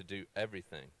nothing to do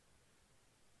everything.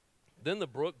 Then the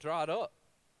brook dried up.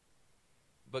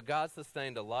 But God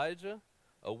sustained Elijah,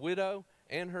 a widow,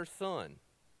 and her son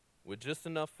with just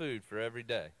enough food for every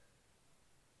day.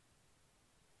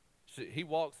 He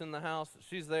walks in the house.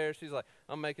 She's there. She's like,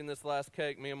 I'm making this last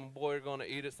cake. Me and my boy are going to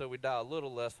eat it so we die a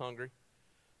little less hungry.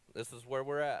 This is where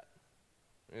we're at.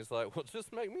 And he's like, well,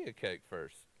 just make me a cake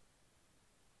first.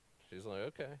 She's like,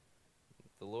 okay.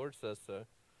 If the Lord says so,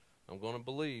 I'm going to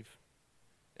believe.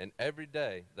 And every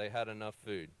day they had enough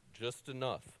food, just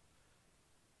enough.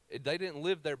 They didn't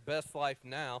live their best life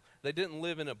now. They didn't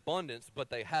live in abundance, but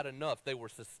they had enough. They were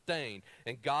sustained,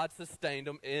 and God sustained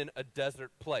them in a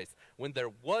desert place. When there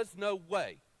was no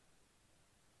way,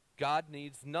 God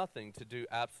needs nothing to do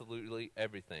absolutely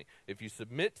everything. If you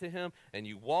submit to him and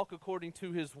you walk according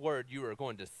to his word, you are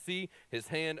going to see his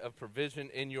hand of provision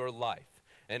in your life.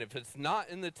 And if it's not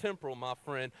in the temporal, my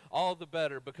friend, all the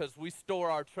better, because we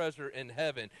store our treasure in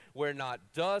heaven, where not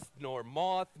dust, nor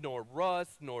moth, nor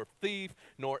rust, nor thief,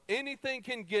 nor anything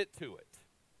can get to it.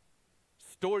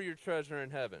 Store your treasure in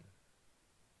heaven.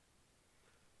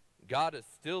 God is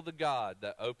still the God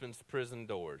that opens prison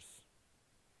doors.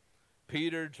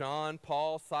 Peter, John,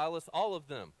 Paul, Silas, all of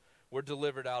them were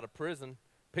delivered out of prison.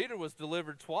 Peter was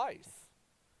delivered twice.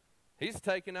 He's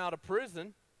taken out of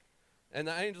prison. And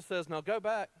the angel says, now go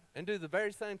back and do the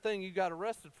very same thing you got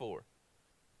arrested for.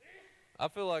 I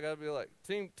feel like I'd be like,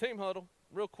 team huddle,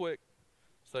 real quick.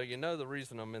 So you know the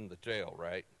reason I'm in the jail,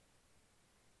 right?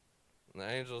 And the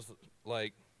angel's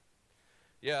like,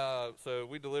 yeah, so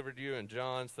we delivered you and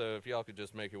John, so if y'all could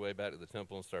just make your way back to the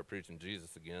temple and start preaching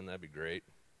Jesus again, that'd be great.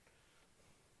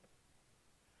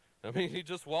 I mean, he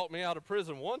just walked me out of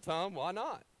prison one time. Why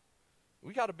not?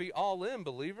 We got to be all in,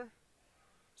 believer.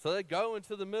 So they go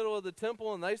into the middle of the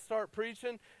temple and they start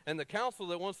preaching, and the council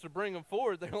that wants to bring them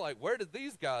forward, they're like, where did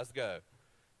these guys go?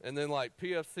 And then like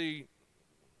PFC,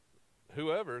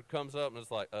 whoever comes up and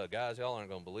is like, guys, y'all aren't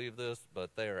going to believe this,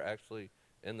 but they are actually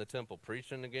in the temple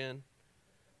preaching again.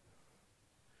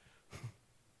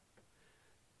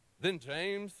 Then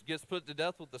James gets put to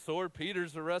death with the sword.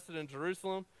 Peter's arrested in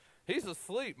Jerusalem. He's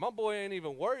asleep. My boy ain't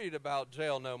even worried about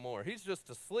jail no more. He's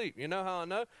just asleep. You know how I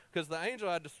know? Because the angel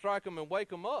had to strike him and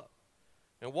wake him up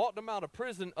and walked him out of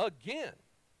prison again.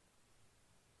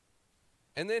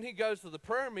 And then he goes to the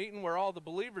prayer meeting where all the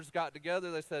believers got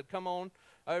together. They said, come on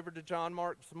over to John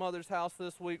Mark's mother's house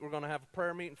this week. We're going to have a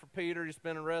prayer meeting for Peter. He's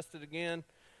been arrested again.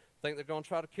 Think they're going to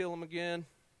try to kill him again.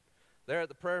 There at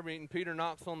the prayer meeting, Peter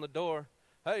knocks on the door.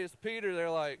 Hey, it's Peter. They're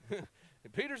like,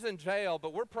 Peter's in jail,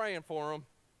 but we're praying for him.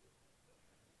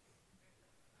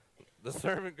 The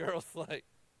servant girl's like,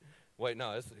 wait,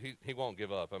 no, he won't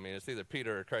give up. I mean, it's either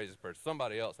Peter or a crazy person.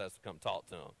 Somebody else has to come talk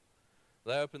to him.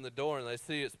 They open the door and they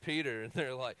see it's Peter, and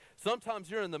they're like,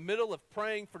 sometimes you're in the middle of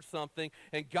praying for something,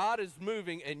 and God is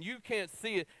moving, and you can't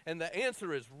see it, and the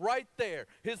answer is right there.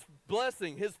 His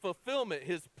blessing, his fulfillment,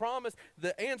 his promise,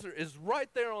 the answer is right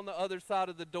there on the other side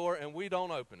of the door, and we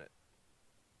don't open it.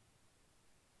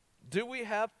 Do we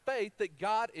have faith that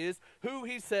God is who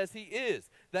he says he is?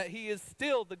 That he is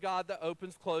still the God that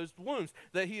opens closed wombs?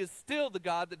 That he is still the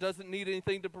God that doesn't need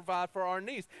anything to provide for our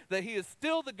needs? That he is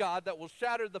still the God that will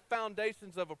shatter the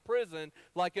foundations of a prison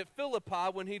like at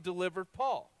Philippi when he delivered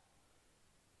Paul?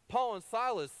 Paul and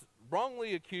Silas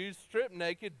wrongly accused, stripped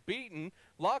naked, beaten,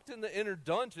 locked in the inner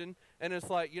dungeon, and it's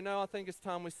like, I think it's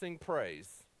time we sing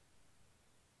praise.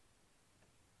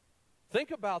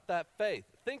 Think about that faith.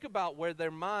 Think about where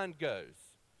their mind goes.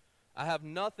 I have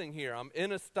nothing here. I'm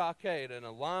in a stockade in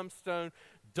a limestone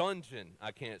dungeon.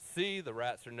 I can't see. The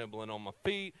rats are nibbling on my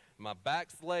feet. My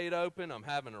back's laid open. I'm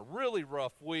having a really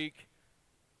rough week.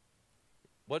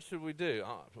 What should we do?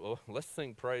 Well, let's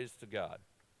sing praise to God.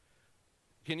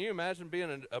 Can you imagine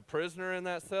being a prisoner in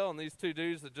that cell and these two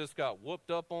dudes that just got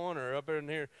whooped up on are up in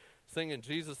here singing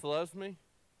Jesus Loves Me?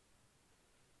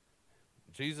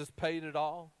 Jesus paid it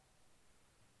all.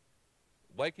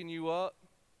 Waking you up.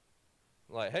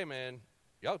 Like, hey man,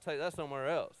 y'all take that somewhere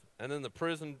else. And then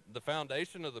the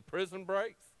foundation of the prison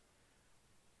breaks.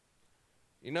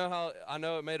 You know how I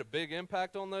know it made a big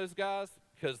impact on those guys?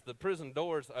 Because the prison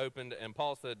doors opened and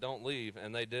Paul said, don't leave,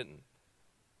 and they didn't.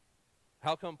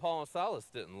 How come Paul and Silas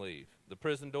didn't leave? The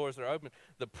prison doors are open.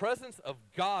 The presence of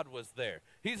God was there.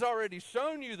 He's already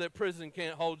shown you that prison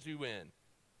can't hold you in.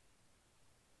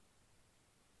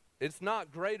 It's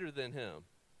not greater than him.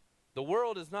 The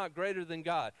world is not greater than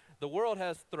God. The world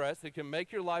has threats. It can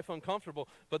make your life uncomfortable,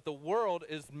 but the world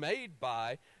is made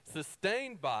by,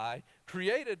 sustained by,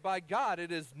 created by God.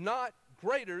 It is not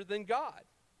greater than God.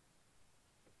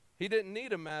 He didn't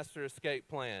need a master escape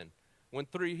plan when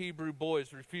 3 Hebrew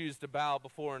boys refused to bow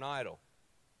before an idol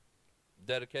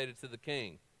dedicated to the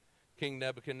king, King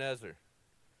Nebuchadnezzar.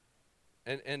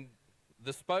 And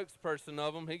the spokesperson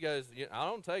of them, he goes, I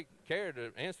don't take care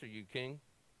to answer you, king.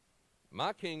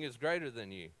 My king is greater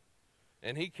than you,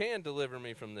 and he can deliver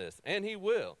me from this, and he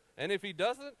will. And if he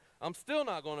doesn't, I'm still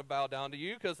not going to bow down to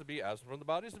you, because to be absent from the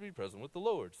body is to be present with the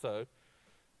Lord. So,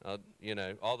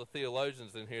 all the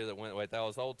theologians in here that went, wait, that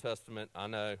was Old Testament. I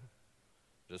know.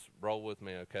 Just roll with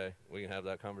me, okay? We can have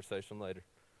that conversation later.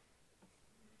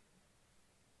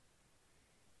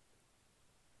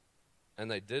 And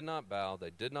they did not bow. They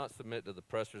did not submit to the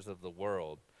pressures of the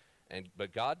world.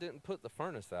 But God didn't put the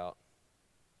furnace out.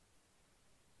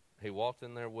 He walked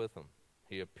in there with them.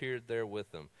 He appeared there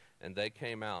with them. And they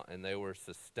came out, and they were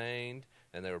sustained,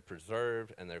 and they were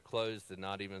preserved, and their clothes did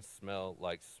not even smell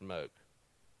like smoke.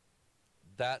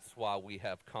 That's why we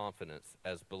have confidence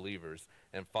as believers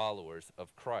and followers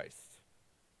of Christ.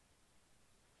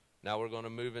 Now we're going to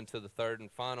move into the third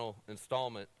and final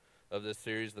installment of this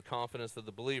series, the confidence of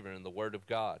the believer in the Word of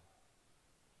God.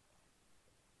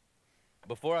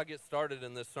 Before I get started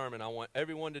in this sermon, I want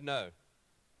everyone to know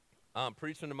I'm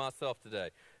preaching to myself today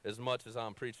as much as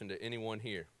I'm preaching to anyone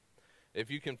here. If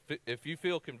you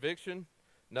feel conviction,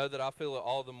 know that I feel it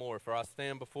all the more, for I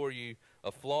stand before you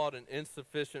a flawed and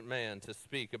insufficient man to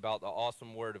speak about the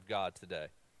awesome Word of God today.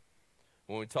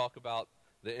 When we talk about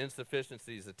the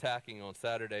insufficiencies attacking on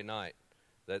Saturday night,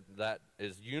 that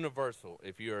is universal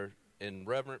if you're in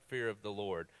reverent fear of the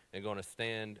Lord and going to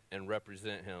stand and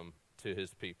represent Him to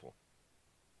His people.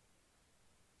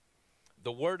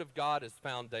 The Word of God is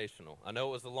foundational. I know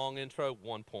it was a long intro,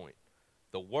 1 point.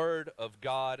 The Word of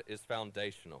God is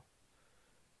foundational.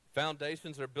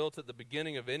 Foundations are built at the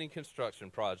beginning of any construction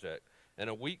project, and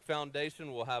a weak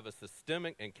foundation will have a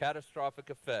systemic and catastrophic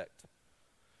effect.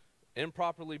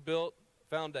 Improperly built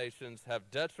foundations have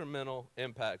detrimental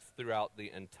impacts throughout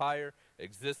the entire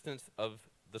existence of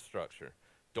the structure.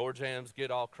 Door jambs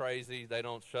get all crazy. They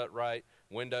don't shut right.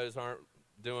 Windows aren't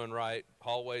doing right.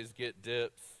 Hallways get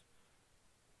dips.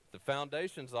 The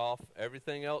foundation's off.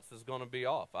 Everything else is going to be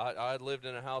off. I lived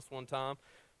in a house one time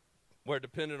where,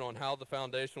 depending on how the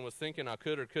foundation was sinking, I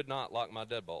could or could not lock my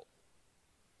deadbolt.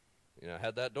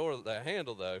 Had that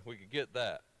handle, though, we could get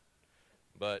that.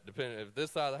 But depending, if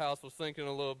this side of the house was sinking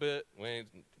a little bit, we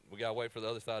got to wait for the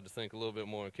other side to sink a little bit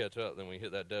more and catch up, then we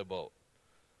hit that deadbolt.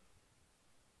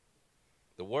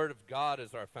 The Word of God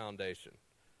is our foundation.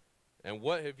 And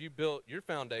what have you built your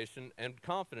foundation and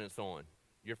confidence on?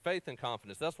 Your faith and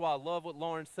confidence. That's why I love what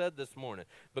Lauren said this morning.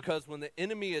 Because when the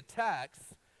enemy attacks,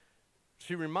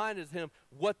 she reminded him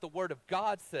what the Word of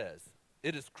God says.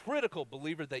 It is critical,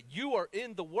 believer, that you are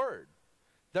in the Word.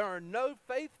 There are no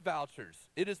faith vouchers.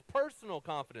 It is personal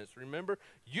confidence. Remember,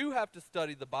 you have to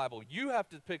study the Bible. You have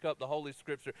to pick up the Holy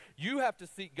Scripture. You have to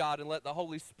seek God and let the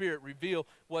Holy Spirit reveal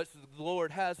what the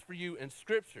Lord has for you in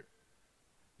Scripture.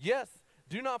 Yes,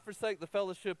 do not forsake the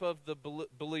fellowship of the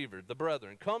believer, the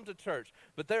brethren. Come to church.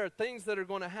 But there are things that are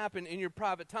going to happen in your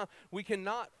private time. We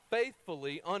cannot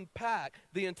faithfully unpack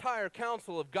the entire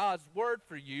counsel of God's Word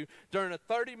for you during a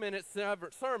 30-minute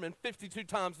sermon 52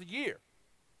 times a year.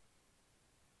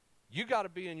 You got to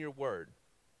be in your Word.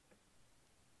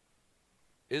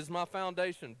 Is my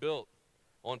foundation built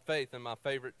on faith in my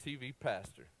favorite TV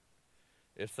pastor?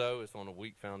 If so, it's on a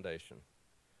weak foundation.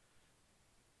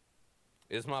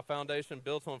 Is my foundation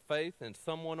built on faith in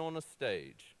someone on a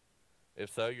stage?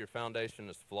 If so, your foundation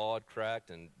is flawed, cracked,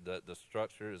 and the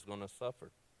structure is going to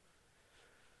suffer.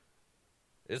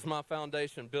 Is my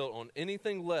foundation built on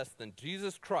anything less than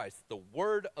Jesus Christ, the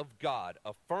Word of God,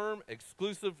 a firm,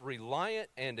 exclusive, reliant,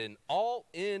 and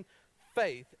in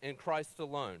faith in Christ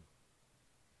alone?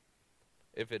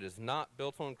 If it is not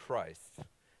built on Christ,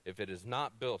 if it is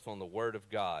not built on the Word of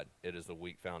God, it is a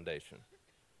weak foundation.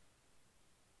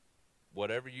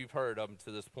 Whatever you've heard up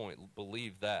to this point,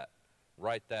 believe that.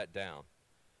 Write that down.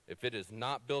 If it is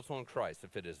not built on Christ,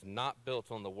 if it is not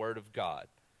built on the Word of God,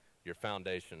 your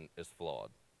foundation is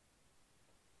flawed.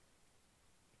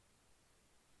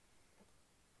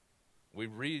 We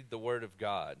read the Word of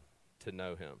God to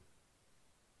know Him.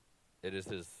 It is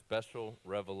His special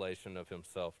revelation of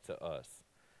Himself to us.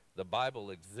 The Bible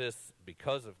exists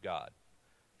because of God.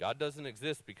 God doesn't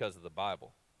exist because of the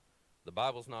Bible. The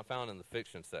Bible's not found in the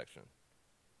fiction section.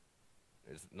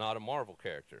 It's not a Marvel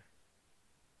character.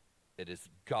 It is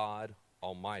God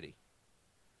Almighty.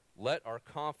 Let our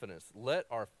confidence, let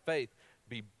our faith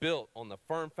be built on the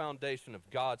firm foundation of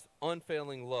God's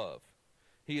unfailing love.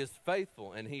 He is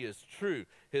faithful and He is true.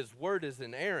 His word is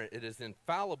inerrant. It is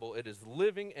infallible. It is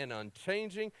living and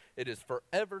unchanging. It is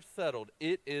forever settled.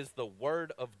 It is the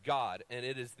Word of God, and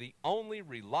it is the only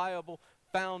reliable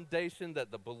foundation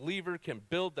that the believer can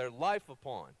build their life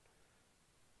upon.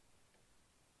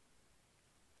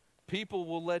 People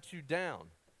will let you down.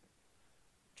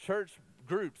 Church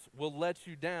groups will let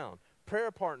you down.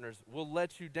 Prayer partners will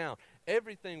let you down.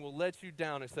 Everything will let you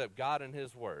down except God and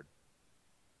His Word.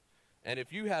 And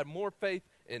if you had more faith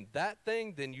in that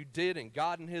thing than you did in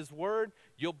God and His Word,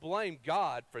 you'll blame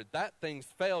God for that thing's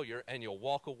failure and you'll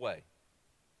walk away.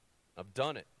 I've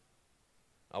done it.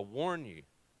 I warn you.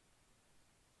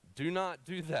 Do not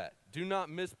do that. Do not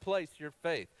misplace your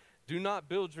faith. Do not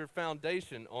build your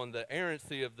foundation on the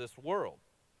errancy of this world.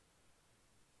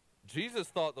 Jesus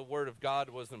thought the Word of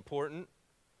God was important.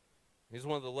 He's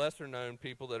one of the lesser known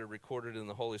people that are recorded in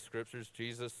the Holy Scriptures,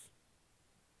 Jesus.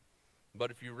 But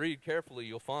if you read carefully,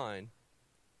 you'll find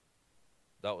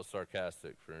that was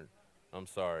sarcastic. I'm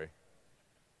sorry.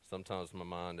 Sometimes my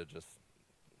mind, it just,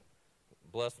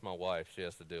 bless my wife, she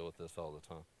has to deal with this all the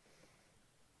time.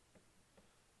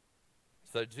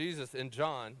 So Jesus in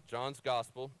John's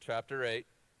Gospel, chapter 8,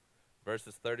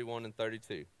 verses 31 and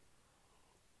 32.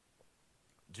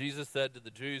 Jesus said to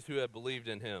the Jews who had believed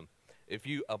in Him, "If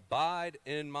you abide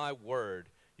in my word,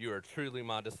 you are truly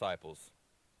my disciples,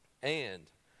 and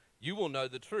you will know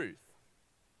the truth,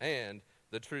 and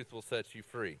the truth will set you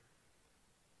free."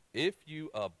 If you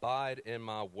abide in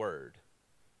my word,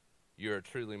 you are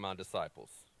truly my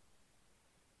disciples.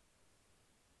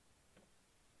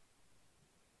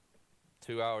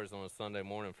 2 hours on a Sunday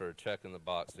morning for a check in the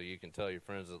box so you can tell your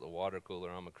friends at the water cooler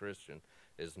I'm a Christian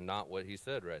is not what he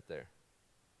said right there.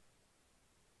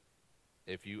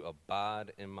 If you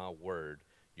abide in my word,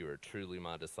 you are truly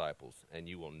my disciples, and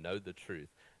you will know the truth,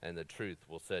 and the truth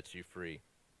will set you free.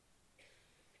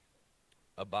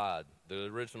 Abide, the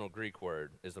original Greek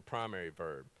word, is a primary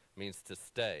verb, means to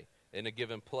stay in a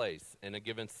given place, in a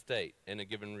given state, in a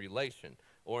given relation,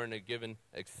 or in a given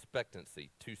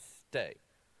expectancy, to stay.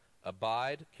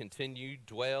 Abide, continue,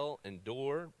 dwell,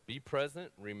 endure, be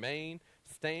present, remain,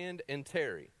 stand, and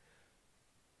tarry.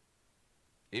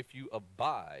 If you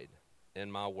abide in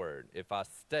my word, if I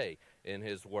stay in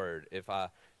his word, if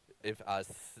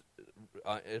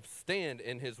stand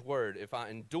in his word, if I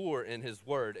endure in his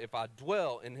word, if I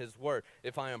dwell in his word,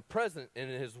 if I am present in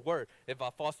his word, if I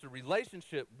foster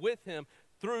relationship with him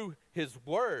through his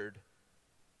word,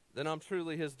 then I'm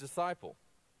truly his disciple.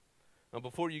 Now,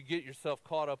 before you get yourself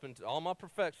caught up into all my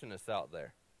perfectionists out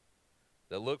there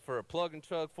that look for a plug and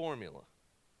chug formula,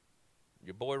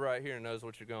 your boy right here knows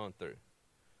what you're going through.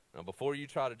 Now, before you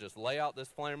try to just lay out this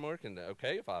framework and,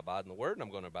 okay, if I abide in the word, and I'm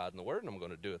going to abide in the word, and I'm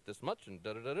going to do it this much, and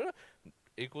da-da-da-da,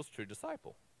 equals true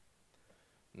disciple.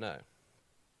 No.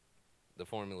 The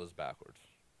formula is backwards.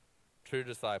 True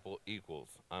disciple equals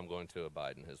I'm going to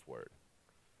abide in his word.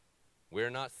 We are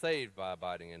not saved by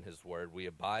abiding in his word. We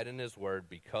abide in his word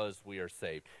because we are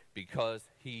saved, because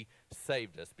he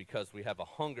saved us, because we have a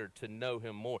hunger to know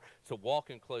him more, to walk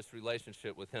in close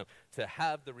relationship with him, to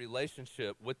have the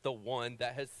relationship with the one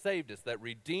that has saved us, that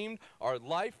redeemed our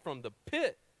life from the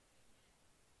pit.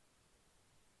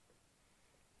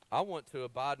 I want to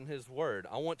abide in his word.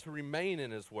 I want to remain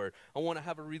in his word. I want to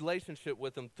have a relationship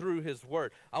with him through his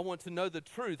word. I want to know the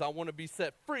truth. I want to be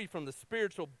set free from the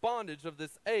spiritual bondage of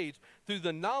this age through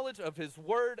the knowledge of his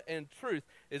word and truth.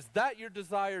 Is that your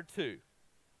desire too?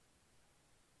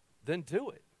 Then do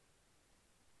it.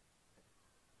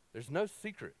 There's no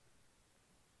secret.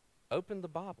 Open the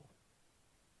Bible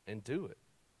and do it.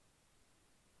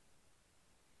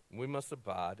 We must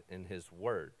abide in his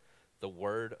word. The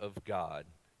word of God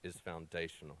is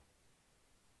foundational.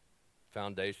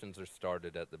 Foundations are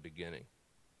started at the beginning.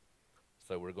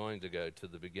 So we're going to go to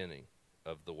the beginning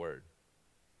of the Word.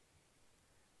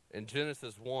 In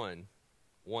Genesis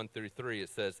 1:1-3, it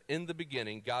says, "In the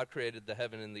beginning, God created the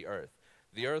heaven and the earth.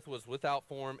 The earth was without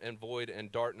form and void,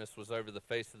 and darkness was over the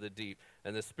face of the deep.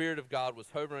 And the Spirit of God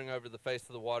was hovering over the face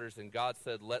of the waters, and God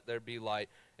said, 'Let there be light,'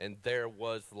 and there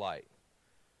was light."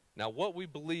 Now, what we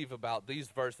believe about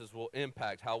these verses will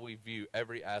impact how we view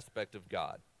every aspect of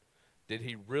God. Did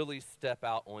he really step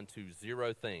out onto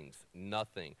zero things,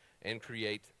 nothing, and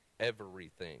create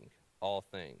everything, all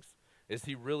things? Is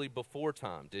he really before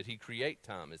time? Did he create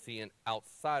time? Is he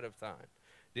outside of time?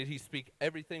 Did he speak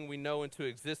everything we know into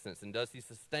existence, and does he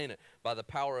sustain it by the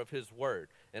power of his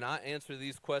word? And I answer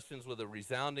these questions with a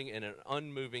resounding and an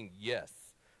unmoving yes.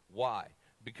 Why?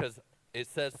 Because it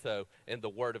says so in the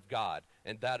Word of God,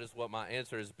 and that is what my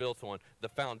answer is built on, the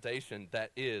foundation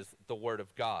that is the Word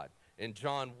of God. In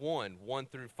John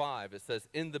 1:1-5, it says,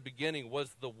 "In the beginning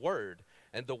was the Word,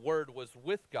 and the Word was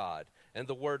with God, and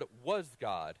the Word was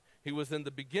God. He was in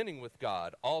the beginning with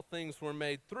God. All things were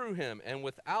made through him, and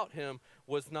without him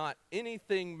was not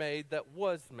anything made that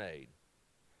was made."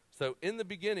 So in the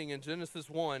beginning, in Genesis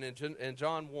 1 and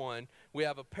John 1, we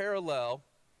have a parallel.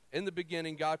 In the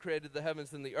beginning, God created the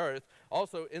heavens and the earth.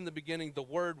 Also, in the beginning, the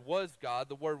Word was God.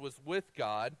 The Word was with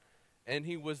God, and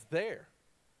he was there.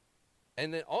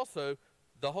 And then also,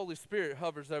 the Holy Spirit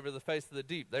hovers over the face of the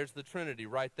deep. There's the Trinity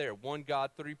right there. One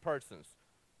God, three persons.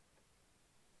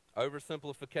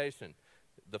 Oversimplification.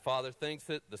 The Father thinks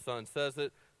it, the Son says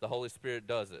it, the Holy Spirit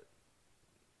does it.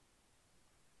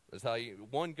 That's how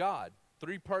one God,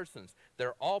 three persons.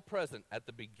 They're all present at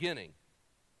the beginning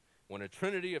when a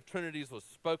trinity of trinities was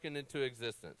spoken into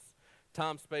existence.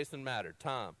 Time, space, and matter.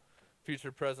 Time,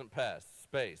 future, present, past.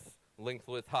 Space, length,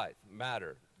 width, height.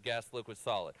 Matter, gas, liquid,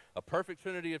 solid. A perfect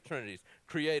trinity of trinities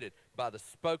created by the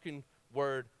spoken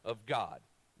word of God.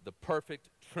 The perfect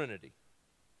trinity.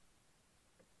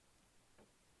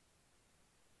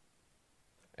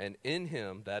 And in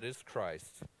him, that is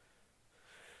Christ,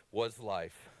 was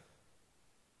life.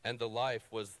 And the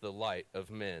life was the light of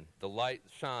men. The light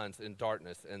shines in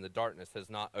darkness, and the darkness has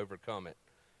not overcome it.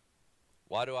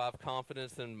 Why do I have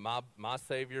confidence in my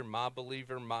Savior, my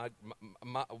believer,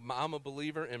 I'm a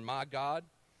believer in my God?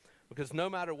 Because no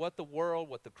matter what the world,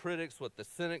 what the critics, what the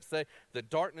cynics say, the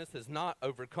darkness has not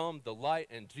overcome the light,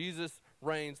 and Jesus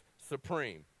reigns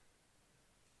supreme.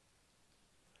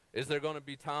 Is there going to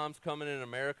be times coming in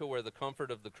America where the comfort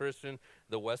of the Christian,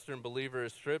 the Western believer,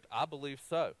 is stripped? I believe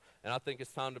so. And I think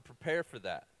it's time to prepare for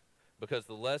that. Because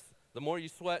the more you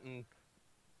sweat in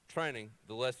training,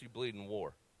 the less you bleed in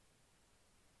war.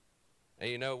 And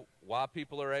you know why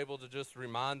people are able to just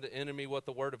remind the enemy what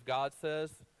the Word of God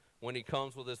says when he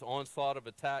comes with this onslaught of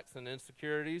attacks and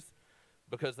insecurities?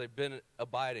 Because they've been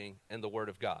abiding in the Word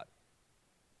of God.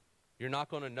 You're not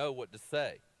going to know what to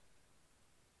say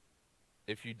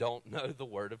if you don't know the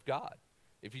Word of God,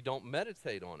 if you don't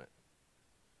meditate on it,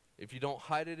 if you don't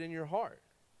hide it in your heart.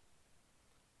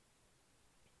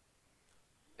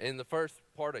 In the first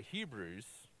part of Hebrews,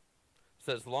 it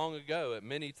says, long ago at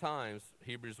many times,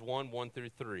 Hebrews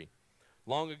 1:1-3,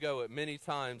 long ago at many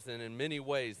times and in many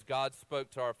ways God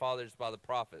spoke to our fathers by the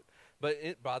prophets. But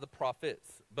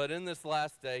in this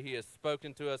last day he has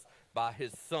spoken to us by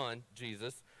his Son,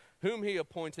 Jesus, whom he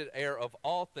appointed heir of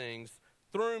all things,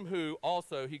 through whom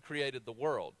also he created the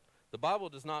world. The Bible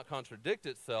does not contradict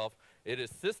itself. It is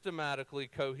systematically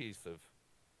cohesive.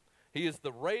 He is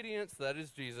the radiance, that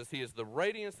is Jesus. He is the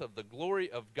radiance of the glory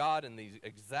of God in the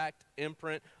exact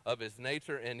imprint of his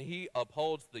nature, and he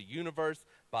upholds the universe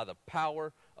by the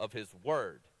power of his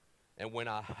word. And when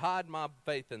I hide my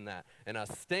faith in that, and I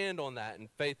stand on that in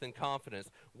faith and confidence,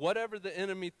 whatever the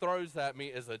enemy throws at me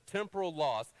is a temporal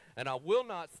loss, and I will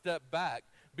not step back,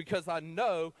 because I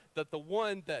know that the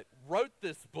one that wrote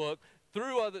this book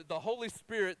through the Holy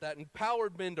Spirit that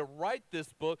empowered men to write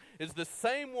this book is the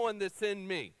same one that's in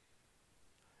me.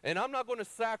 And I'm not going to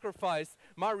sacrifice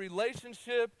my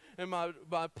relationship and my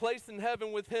place in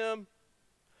heaven with him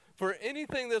for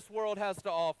anything this world has to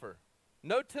offer.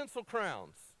 No tinsel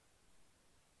crowns.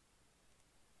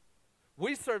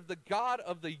 We serve the God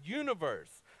of the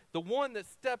universe, the one that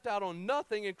stepped out on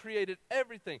nothing and created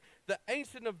everything, the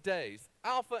Ancient of Days,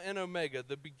 Alpha and Omega,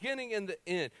 the beginning and the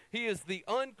end. He is the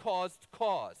uncaused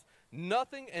cause.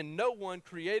 Nothing and no one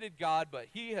created God, but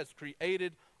he has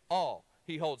created all.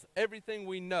 He holds everything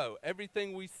we know,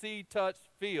 everything we see, touch,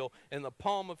 feel in the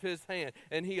palm of his hand,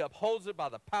 and he upholds it by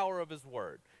the power of his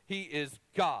word. He is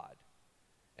God,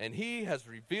 and he has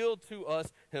revealed to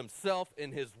us himself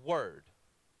in his word.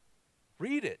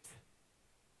 Read it.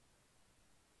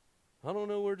 I don't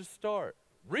know where to start.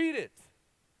 Read it.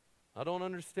 I don't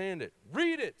understand it.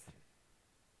 Read it.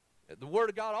 The Word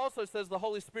of God also says the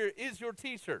Holy Spirit is your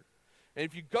teacher. And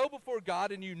if you go before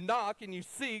God and you knock and you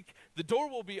seek, the door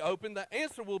will be open, the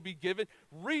answer will be given.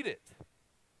 Read it.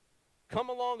 Come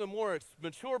along a more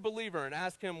mature believer and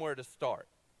ask him where to start.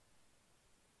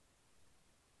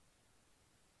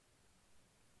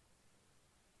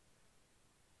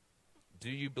 Do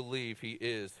you believe he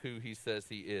is who he says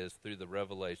he is through the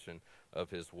revelation of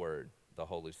his Word, the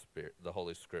Holy Spirit, the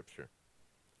Holy Scripture?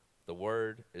 The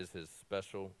Word is his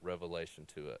special revelation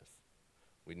to us.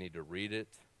 We need to read it,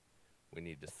 we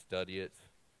need to study it,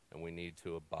 and we need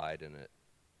to abide in it.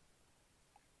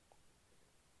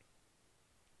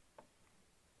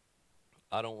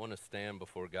 I don't want to stand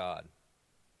before God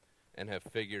and have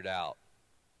figured out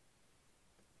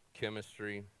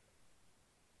chemistry,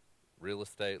 real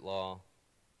estate law,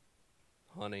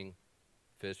 hunting,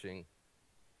 fishing,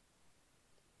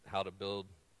 how to build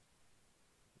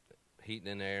heat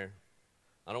and air.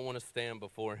 I don't want to stand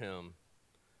before him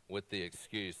with the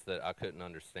excuse that I couldn't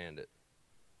understand it.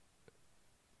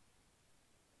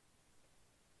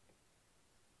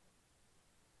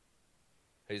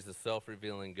 He's the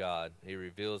self-revealing God. He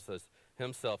reveals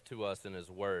himself to us in his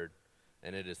Word,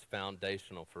 and it is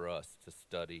foundational for us to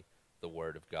study the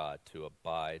Word of God, to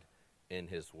abide in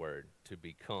his Word, to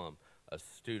become a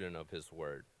student of his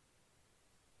Word.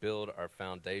 Build our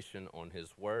foundation on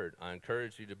his Word. I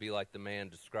encourage you to be like the man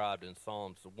described in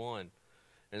Psalms 1.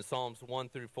 In Psalms 1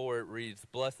 through 4 it reads,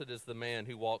 "Blessed is the man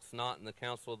who walks not in the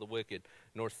counsel of the wicked,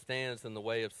 nor stands in the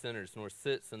way of sinners, nor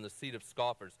sits in the seat of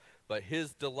scoffers. But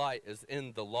his delight is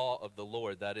in the law of the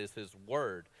Lord," that is his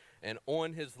Word, "and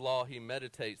on his law he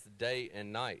meditates day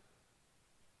and night.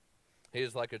 He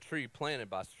is like a tree planted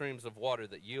by streams of water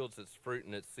that yields its fruit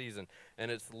in its season,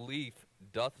 and its leaf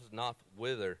doth not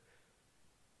wither.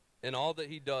 In all that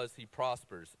he does he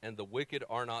prospers, and the wicked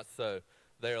are not so.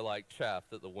 They are like chaff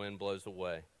that the wind blows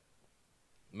away."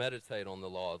 Meditate on the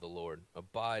law of the Lord.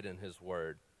 Abide in his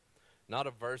Word. Not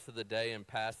a verse of the day in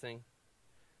passing.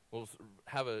 We'll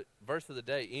have a verse of the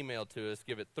day emailed to us,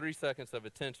 give it 3 seconds of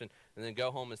attention, and then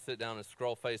go home and sit down and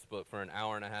scroll Facebook for an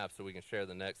hour and a half so we can share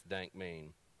the next dank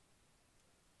meme.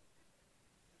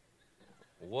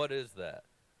 What is that?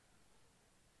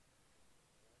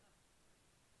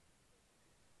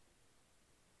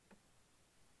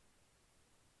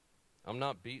 I'm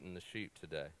not beating the sheep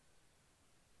today,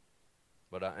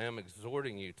 but I am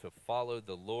exhorting you to follow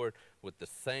the Lord with the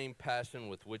same passion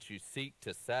with which you seek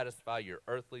to satisfy your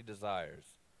earthly desires.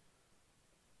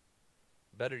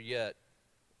 Better yet,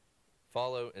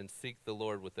 follow and seek the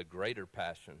Lord with a greater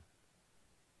passion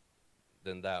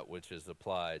than that which is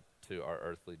applied to our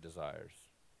earthly desires.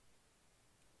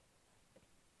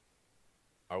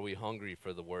 Are we hungry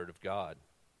for the Word of God?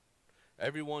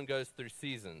 Everyone goes through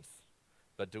seasons.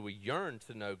 But do we yearn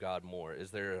to know God more?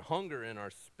 Is there a hunger in our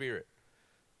spirit?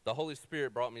 The Holy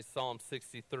Spirit brought me Psalm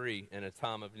 63 in a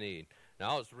time of need.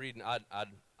 Now I was reading, I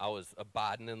was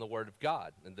abiding in the Word of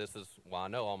God. And this is, well, I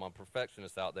know all my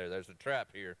perfectionists out there, there's a trap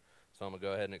here. So I'm going to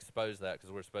go ahead and expose that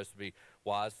because we're supposed to be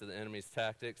wise to the enemy's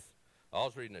tactics. I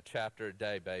was reading a chapter a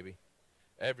day, baby.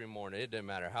 Every morning. It didn't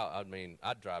matter how,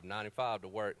 I'd drive 95 to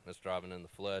work. That's driving in the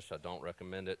flesh. I don't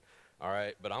recommend it. All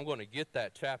right, but I'm going to get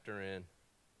that chapter in.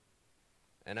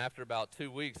 And after about 2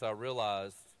 weeks, I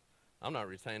realized I'm not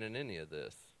retaining any of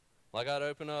this. Like I'd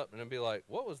open up and I'd be like,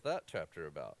 what was that chapter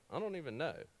about? I don't even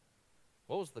know.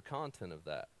 What was the content of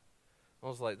that? I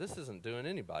was like, this isn't doing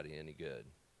anybody any good.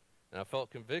 And I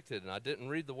felt convicted, and I didn't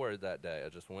read the Word that day. I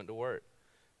just went to work.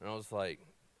 And I was like,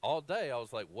 all day, I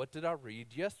was like, what did I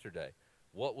read yesterday?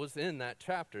 What was in that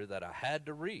chapter that I had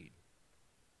to read?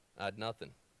 I had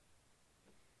nothing.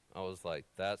 I was like,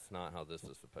 that's not how this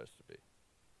is supposed to be.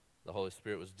 The Holy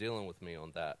Spirit was dealing with me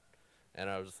on that. And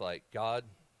I was like, God,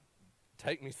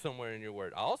 take me somewhere in your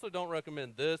Word. I also don't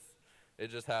recommend this.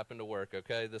 It just happened to work,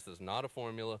 okay? This is not a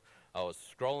formula. I was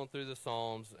scrolling through the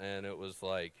Psalms, and it was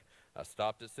like I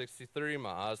stopped at 63, my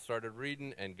eyes started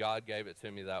reading, and God gave it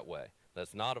to me that way.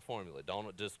 That's not a formula.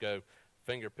 Don't just go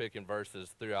finger-picking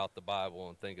verses throughout the Bible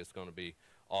and think it's going to be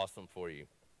awesome for you.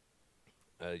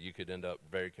 You could end up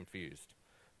very confused.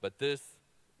 But this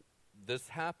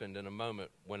happened in a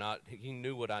moment when he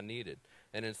knew what I needed.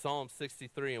 And in Psalm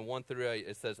 63 and 1 through 8,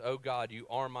 it says, "O God, you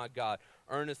are my God.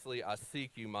 Earnestly I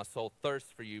seek you. My soul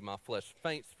thirsts for you. My flesh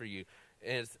faints for you,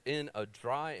 as in a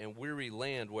dry and weary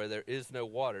land where there is no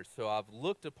water. So I've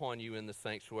looked upon you in the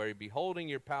sanctuary, beholding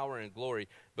your power and glory,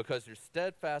 because your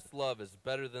steadfast love is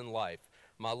better than life.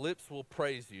 My lips will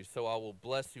praise you, so I will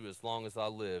bless you as long as I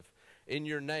live. In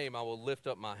your name I will lift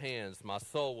up my hands. My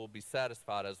soul will be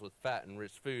satisfied as with fat and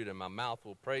rich food, and my mouth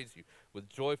will praise you with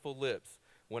joyful lips.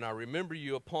 When I remember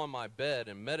you upon my bed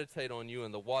and meditate on you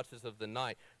in the watches of the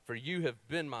night, for you have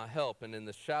been my help, and in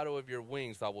the shadow of your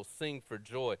wings I will sing for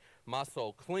joy. My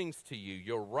soul clings to you.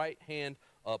 Your right hand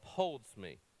upholds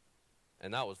me.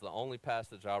 And that was the only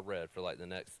passage I read for like the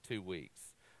next 2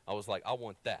 weeks. I was like, I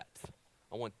want that.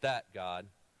 I want that, God.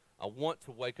 I want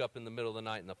to wake up in the middle of the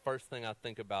night, and the first thing I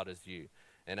think about is you.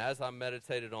 And as I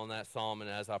meditated on that psalm, and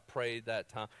as I prayed that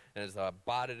time, and as I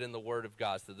abided in the Word of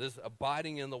God, so this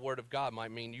abiding in the Word of God might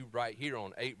mean you right here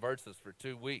on 8 verses for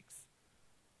 2 weeks.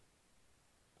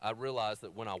 I realized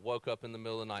that when I woke up in the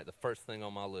middle of the night, the first thing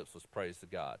on my lips was praise to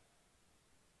God.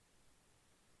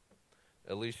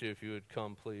 Alicia, if you would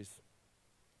come, please.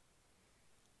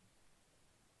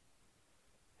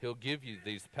 He'll give you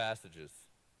these passages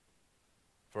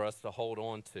for us to hold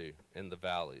on to in the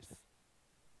valleys,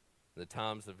 the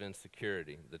times of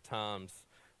insecurity, the times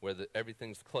where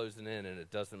everything's closing in and it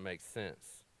doesn't make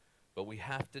sense. But we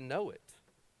have to know it.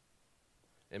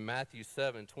 In Matthew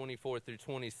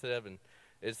 7:24-27,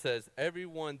 it says,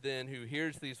 everyone then who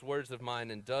hears these words of mine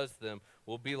and does them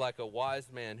will be like a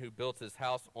wise man who built his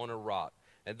house on a rock.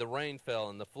 And the rain fell,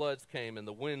 and the floods came, and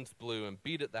the winds blew and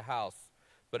beat at the house.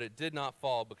 But it did not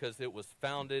fall because it was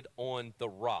founded on the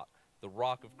rock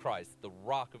of Christ, the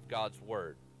rock of God's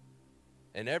word.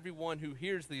 And everyone who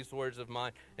hears these words of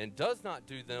mine and does not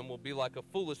do them will be like a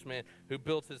foolish man who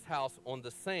built his house on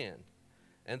the sand.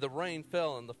 And the rain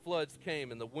fell, and the floods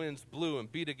came, and the winds blew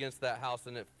and beat against that house,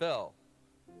 and it fell.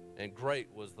 And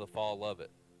great was the fall of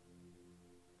it.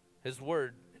 His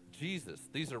word, Jesus,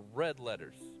 these are red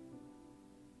letters.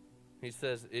 He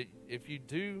says, if you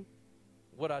do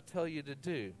what I tell you to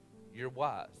do, you're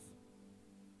wise.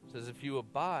 He says, if you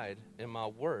abide in my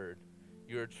word,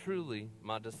 you are truly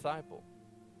my disciple.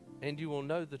 And you will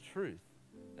know the truth,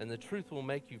 and the truth will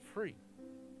make you free.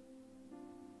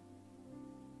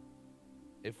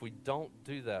 If we don't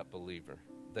do that, believer,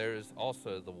 there is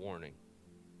also the warning.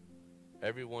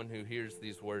 Everyone who hears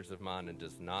these words of mine and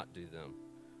does not do them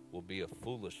will be a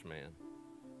foolish man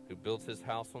who built his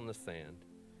house on the sand,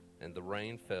 and the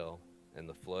rain fell, and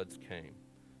the floods came.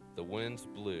 The winds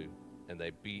blew, and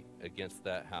they beat against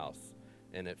that house,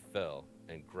 and it fell,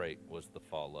 and great was the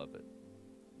fall of it.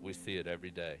 We see it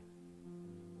every day.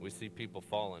 We see people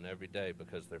falling every day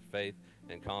because their faith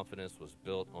and confidence was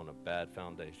built on a bad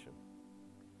foundation.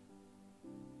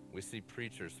 We see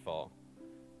preachers fall.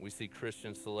 We see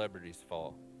Christian celebrities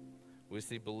fall. We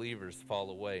see believers fall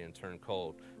away and turn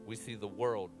cold. We see the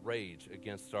world rage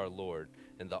against our Lord.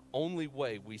 And the only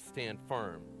way we stand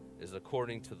firm is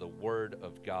according to the word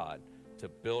of God, to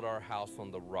build our house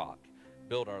on the rock,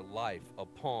 build our life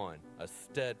upon a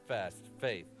steadfast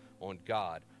faith on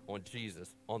God, on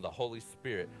Jesus, on the Holy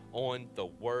Spirit, on the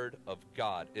word of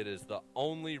God. It is the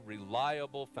only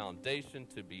reliable foundation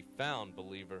to be found,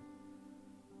 believer.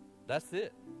 That's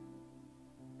it.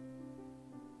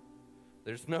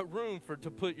 There's no room to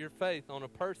put your faith on a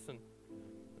person,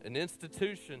 an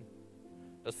institution,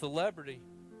 a celebrity.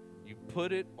 You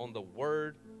put it on the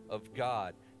word of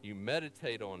God. You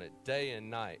meditate on it day and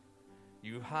night.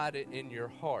 You hide it in your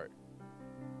heart.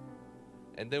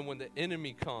 And then when the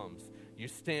enemy comes, you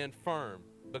stand firm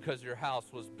because your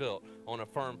house was built on a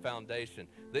firm foundation.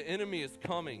 The enemy is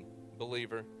coming,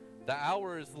 believer. The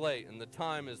hour is late and the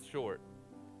time is short.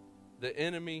 The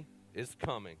enemy is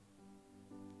coming.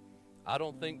 I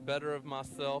don't think better of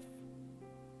myself.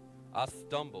 I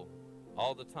stumble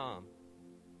all the time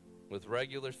with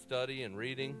regular study and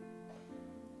reading.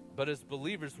 But as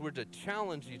believers, we're to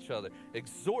challenge each other,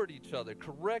 exhort each other,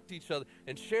 correct each other,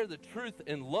 and share the truth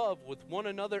in love with one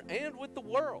another and with the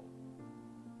world.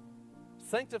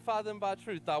 Sanctify them by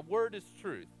truth. Thy word is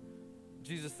truth.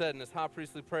 Jesus said in his high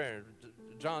priestly prayer,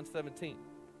 John 17.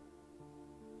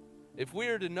 If we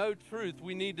are to know truth,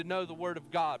 we need to know the word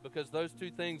of God, because those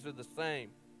two things are the same.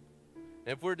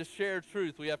 And if we're to share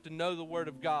truth, we have to know the word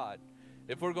of God.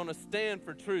 If we're going to stand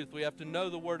for truth, we have to know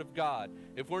the word of God.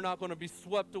 If we're not going to be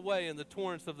swept away in the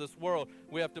torrents of this world,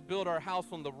 we have to build our house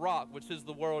on the rock, which is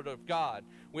the word of God.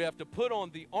 We have to put on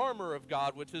the armor of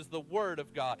God, which is the word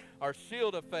of God, our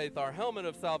shield of faith, our helmet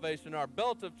of salvation, our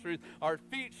belt of truth, our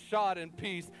feet shod in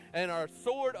peace, and our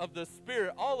sword of the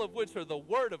Spirit, all of which are the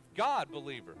word of God,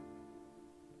 believer.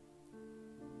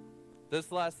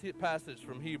 This last passage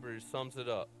from Hebrews sums it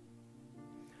up.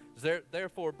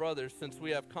 Therefore, brothers, since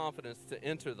we have confidence to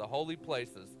enter the holy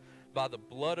places by the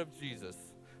blood of Jesus,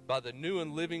 by the new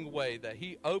and living way that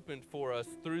he opened for us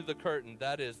through the curtain,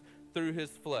 that is, through his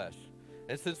flesh.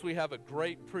 And since we have a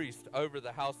great priest over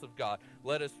the house of God,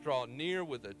 let us draw near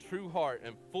with a true heart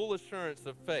and full assurance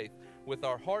of faith, with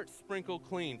our hearts sprinkled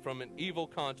clean from an evil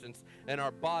conscience and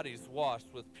our bodies washed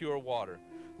with pure water.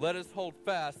 Let us hold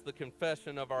fast the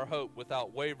confession of our hope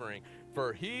without wavering,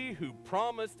 for he who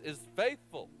promised is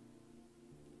faithful.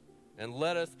 And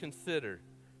let us consider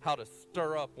how to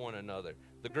stir up one another.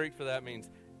 The Greek for that means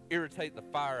irritate the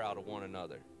fire out of one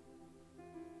another.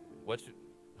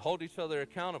 Hold each other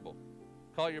accountable.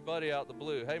 Call your buddy out the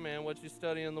blue. Hey, man, what you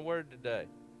studying the Word today?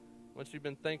 What you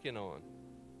been thinking on?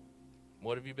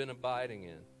 What have you been abiding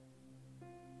in?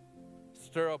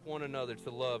 Stir up one another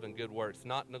to love and good works,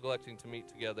 not neglecting to meet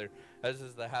together, as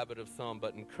is the habit of some,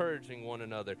 but encouraging one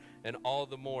another, and all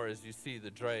the more as you see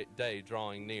the day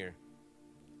drawing near.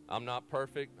 I'm not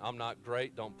perfect. I'm not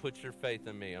great. Don't put your faith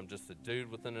in me. I'm just a dude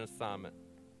with an assignment.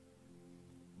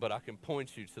 But I can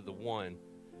point you to the one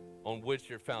on which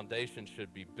your foundation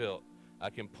should be built. I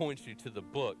can point you to the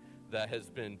book that has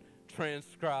been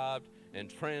transcribed and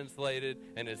translated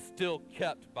and is still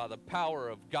kept by the power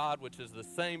of God, which is the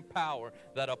same power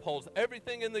that upholds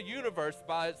everything in the universe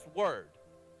by its word.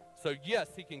 So yes,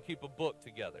 he can keep a book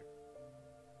together.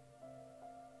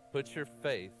 Put your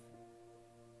faith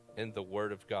in the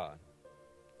word of God.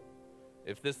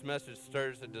 If this message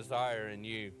stirs a desire in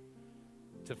you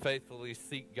to faithfully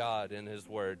seek God in his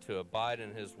word, to abide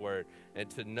in his word, and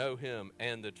to know him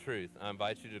and the truth, I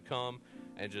invite you to come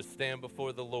and just stand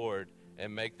before the Lord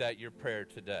and make that your prayer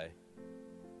today.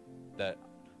 That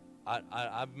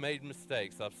I've made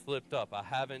mistakes. I've slipped up. I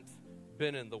haven't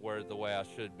been in the word the way I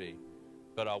should be,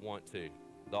 but I want to.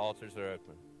 The altars are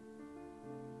open.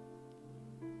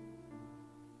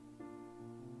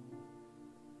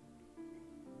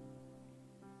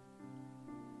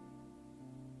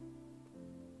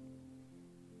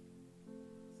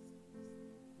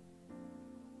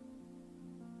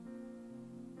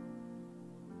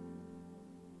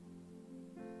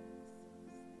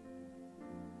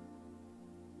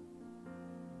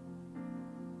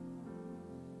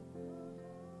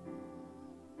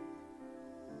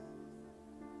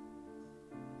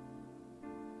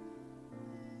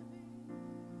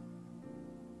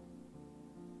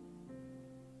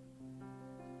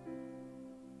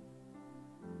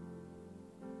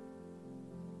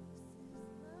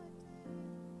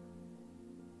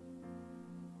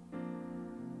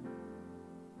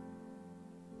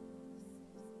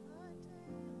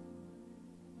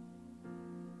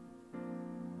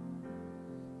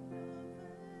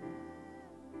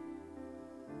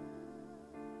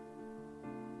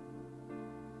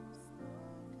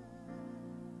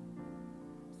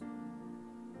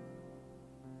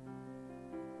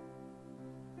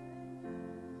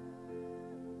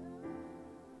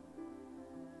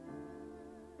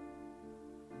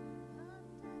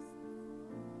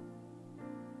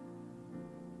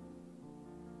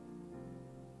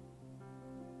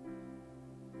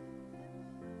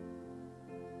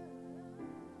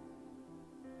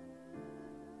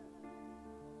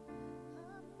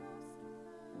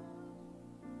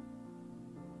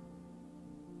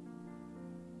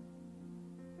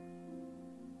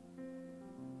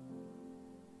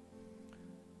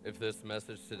 If this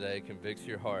message today convicts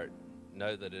your heart,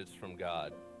 know that it's from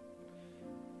God.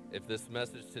 If this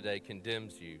message today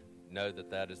condemns you, know that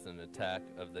that is an attack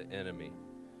of the enemy.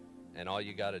 And all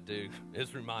you got to do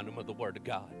is remind them of the Word of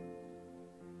God.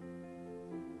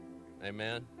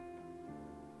 Amen.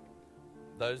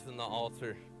 Those in the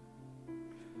altar,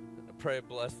 I pray a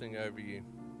blessing over you.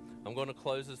 I'm going to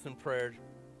close this in prayer.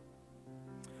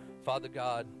 Father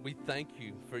God, we thank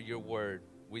you for your word.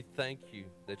 We thank you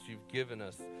that you've given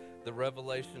us the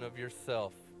revelation of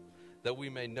yourself, that we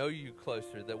may know you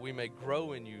closer, that we may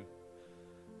grow in you.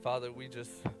 Father,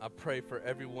 I pray for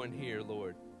everyone here,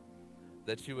 Lord,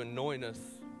 that you anoint us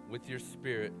with your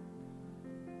Spirit,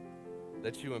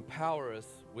 that you empower us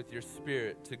with your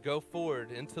Spirit to go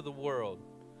forward into the world,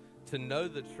 to know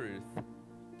the truth,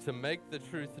 to make the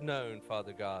truth known,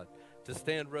 Father God, to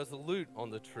stand resolute on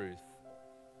the truth,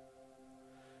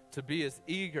 to be as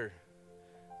eager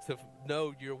to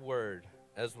know your word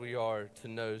as we are to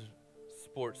know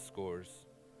sports scores,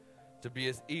 to be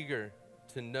as eager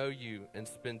to know you and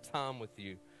spend time with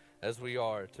you as we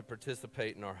are to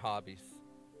participate in our hobbies.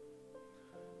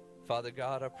 Father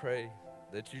God, I pray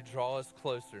that you draw us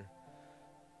closer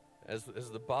as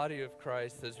the body of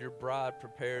Christ, as your bride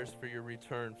prepares for your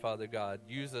return, Father God.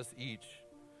 Use us each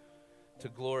to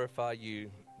glorify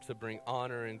you, to bring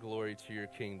honor and glory to your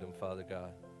kingdom, Father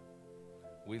God.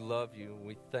 We love you, and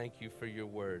we thank you for your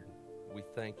word. We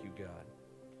thank you, God.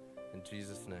 In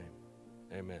Jesus' name,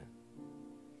 amen.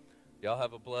 Y'all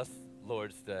have a blessed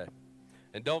Lord's Day.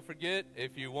 And don't forget,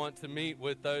 if you want to meet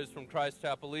with those from Christ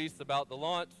Chapel East about the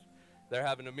launch, they're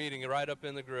having a meeting right up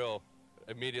in the grill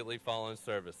immediately following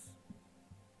service.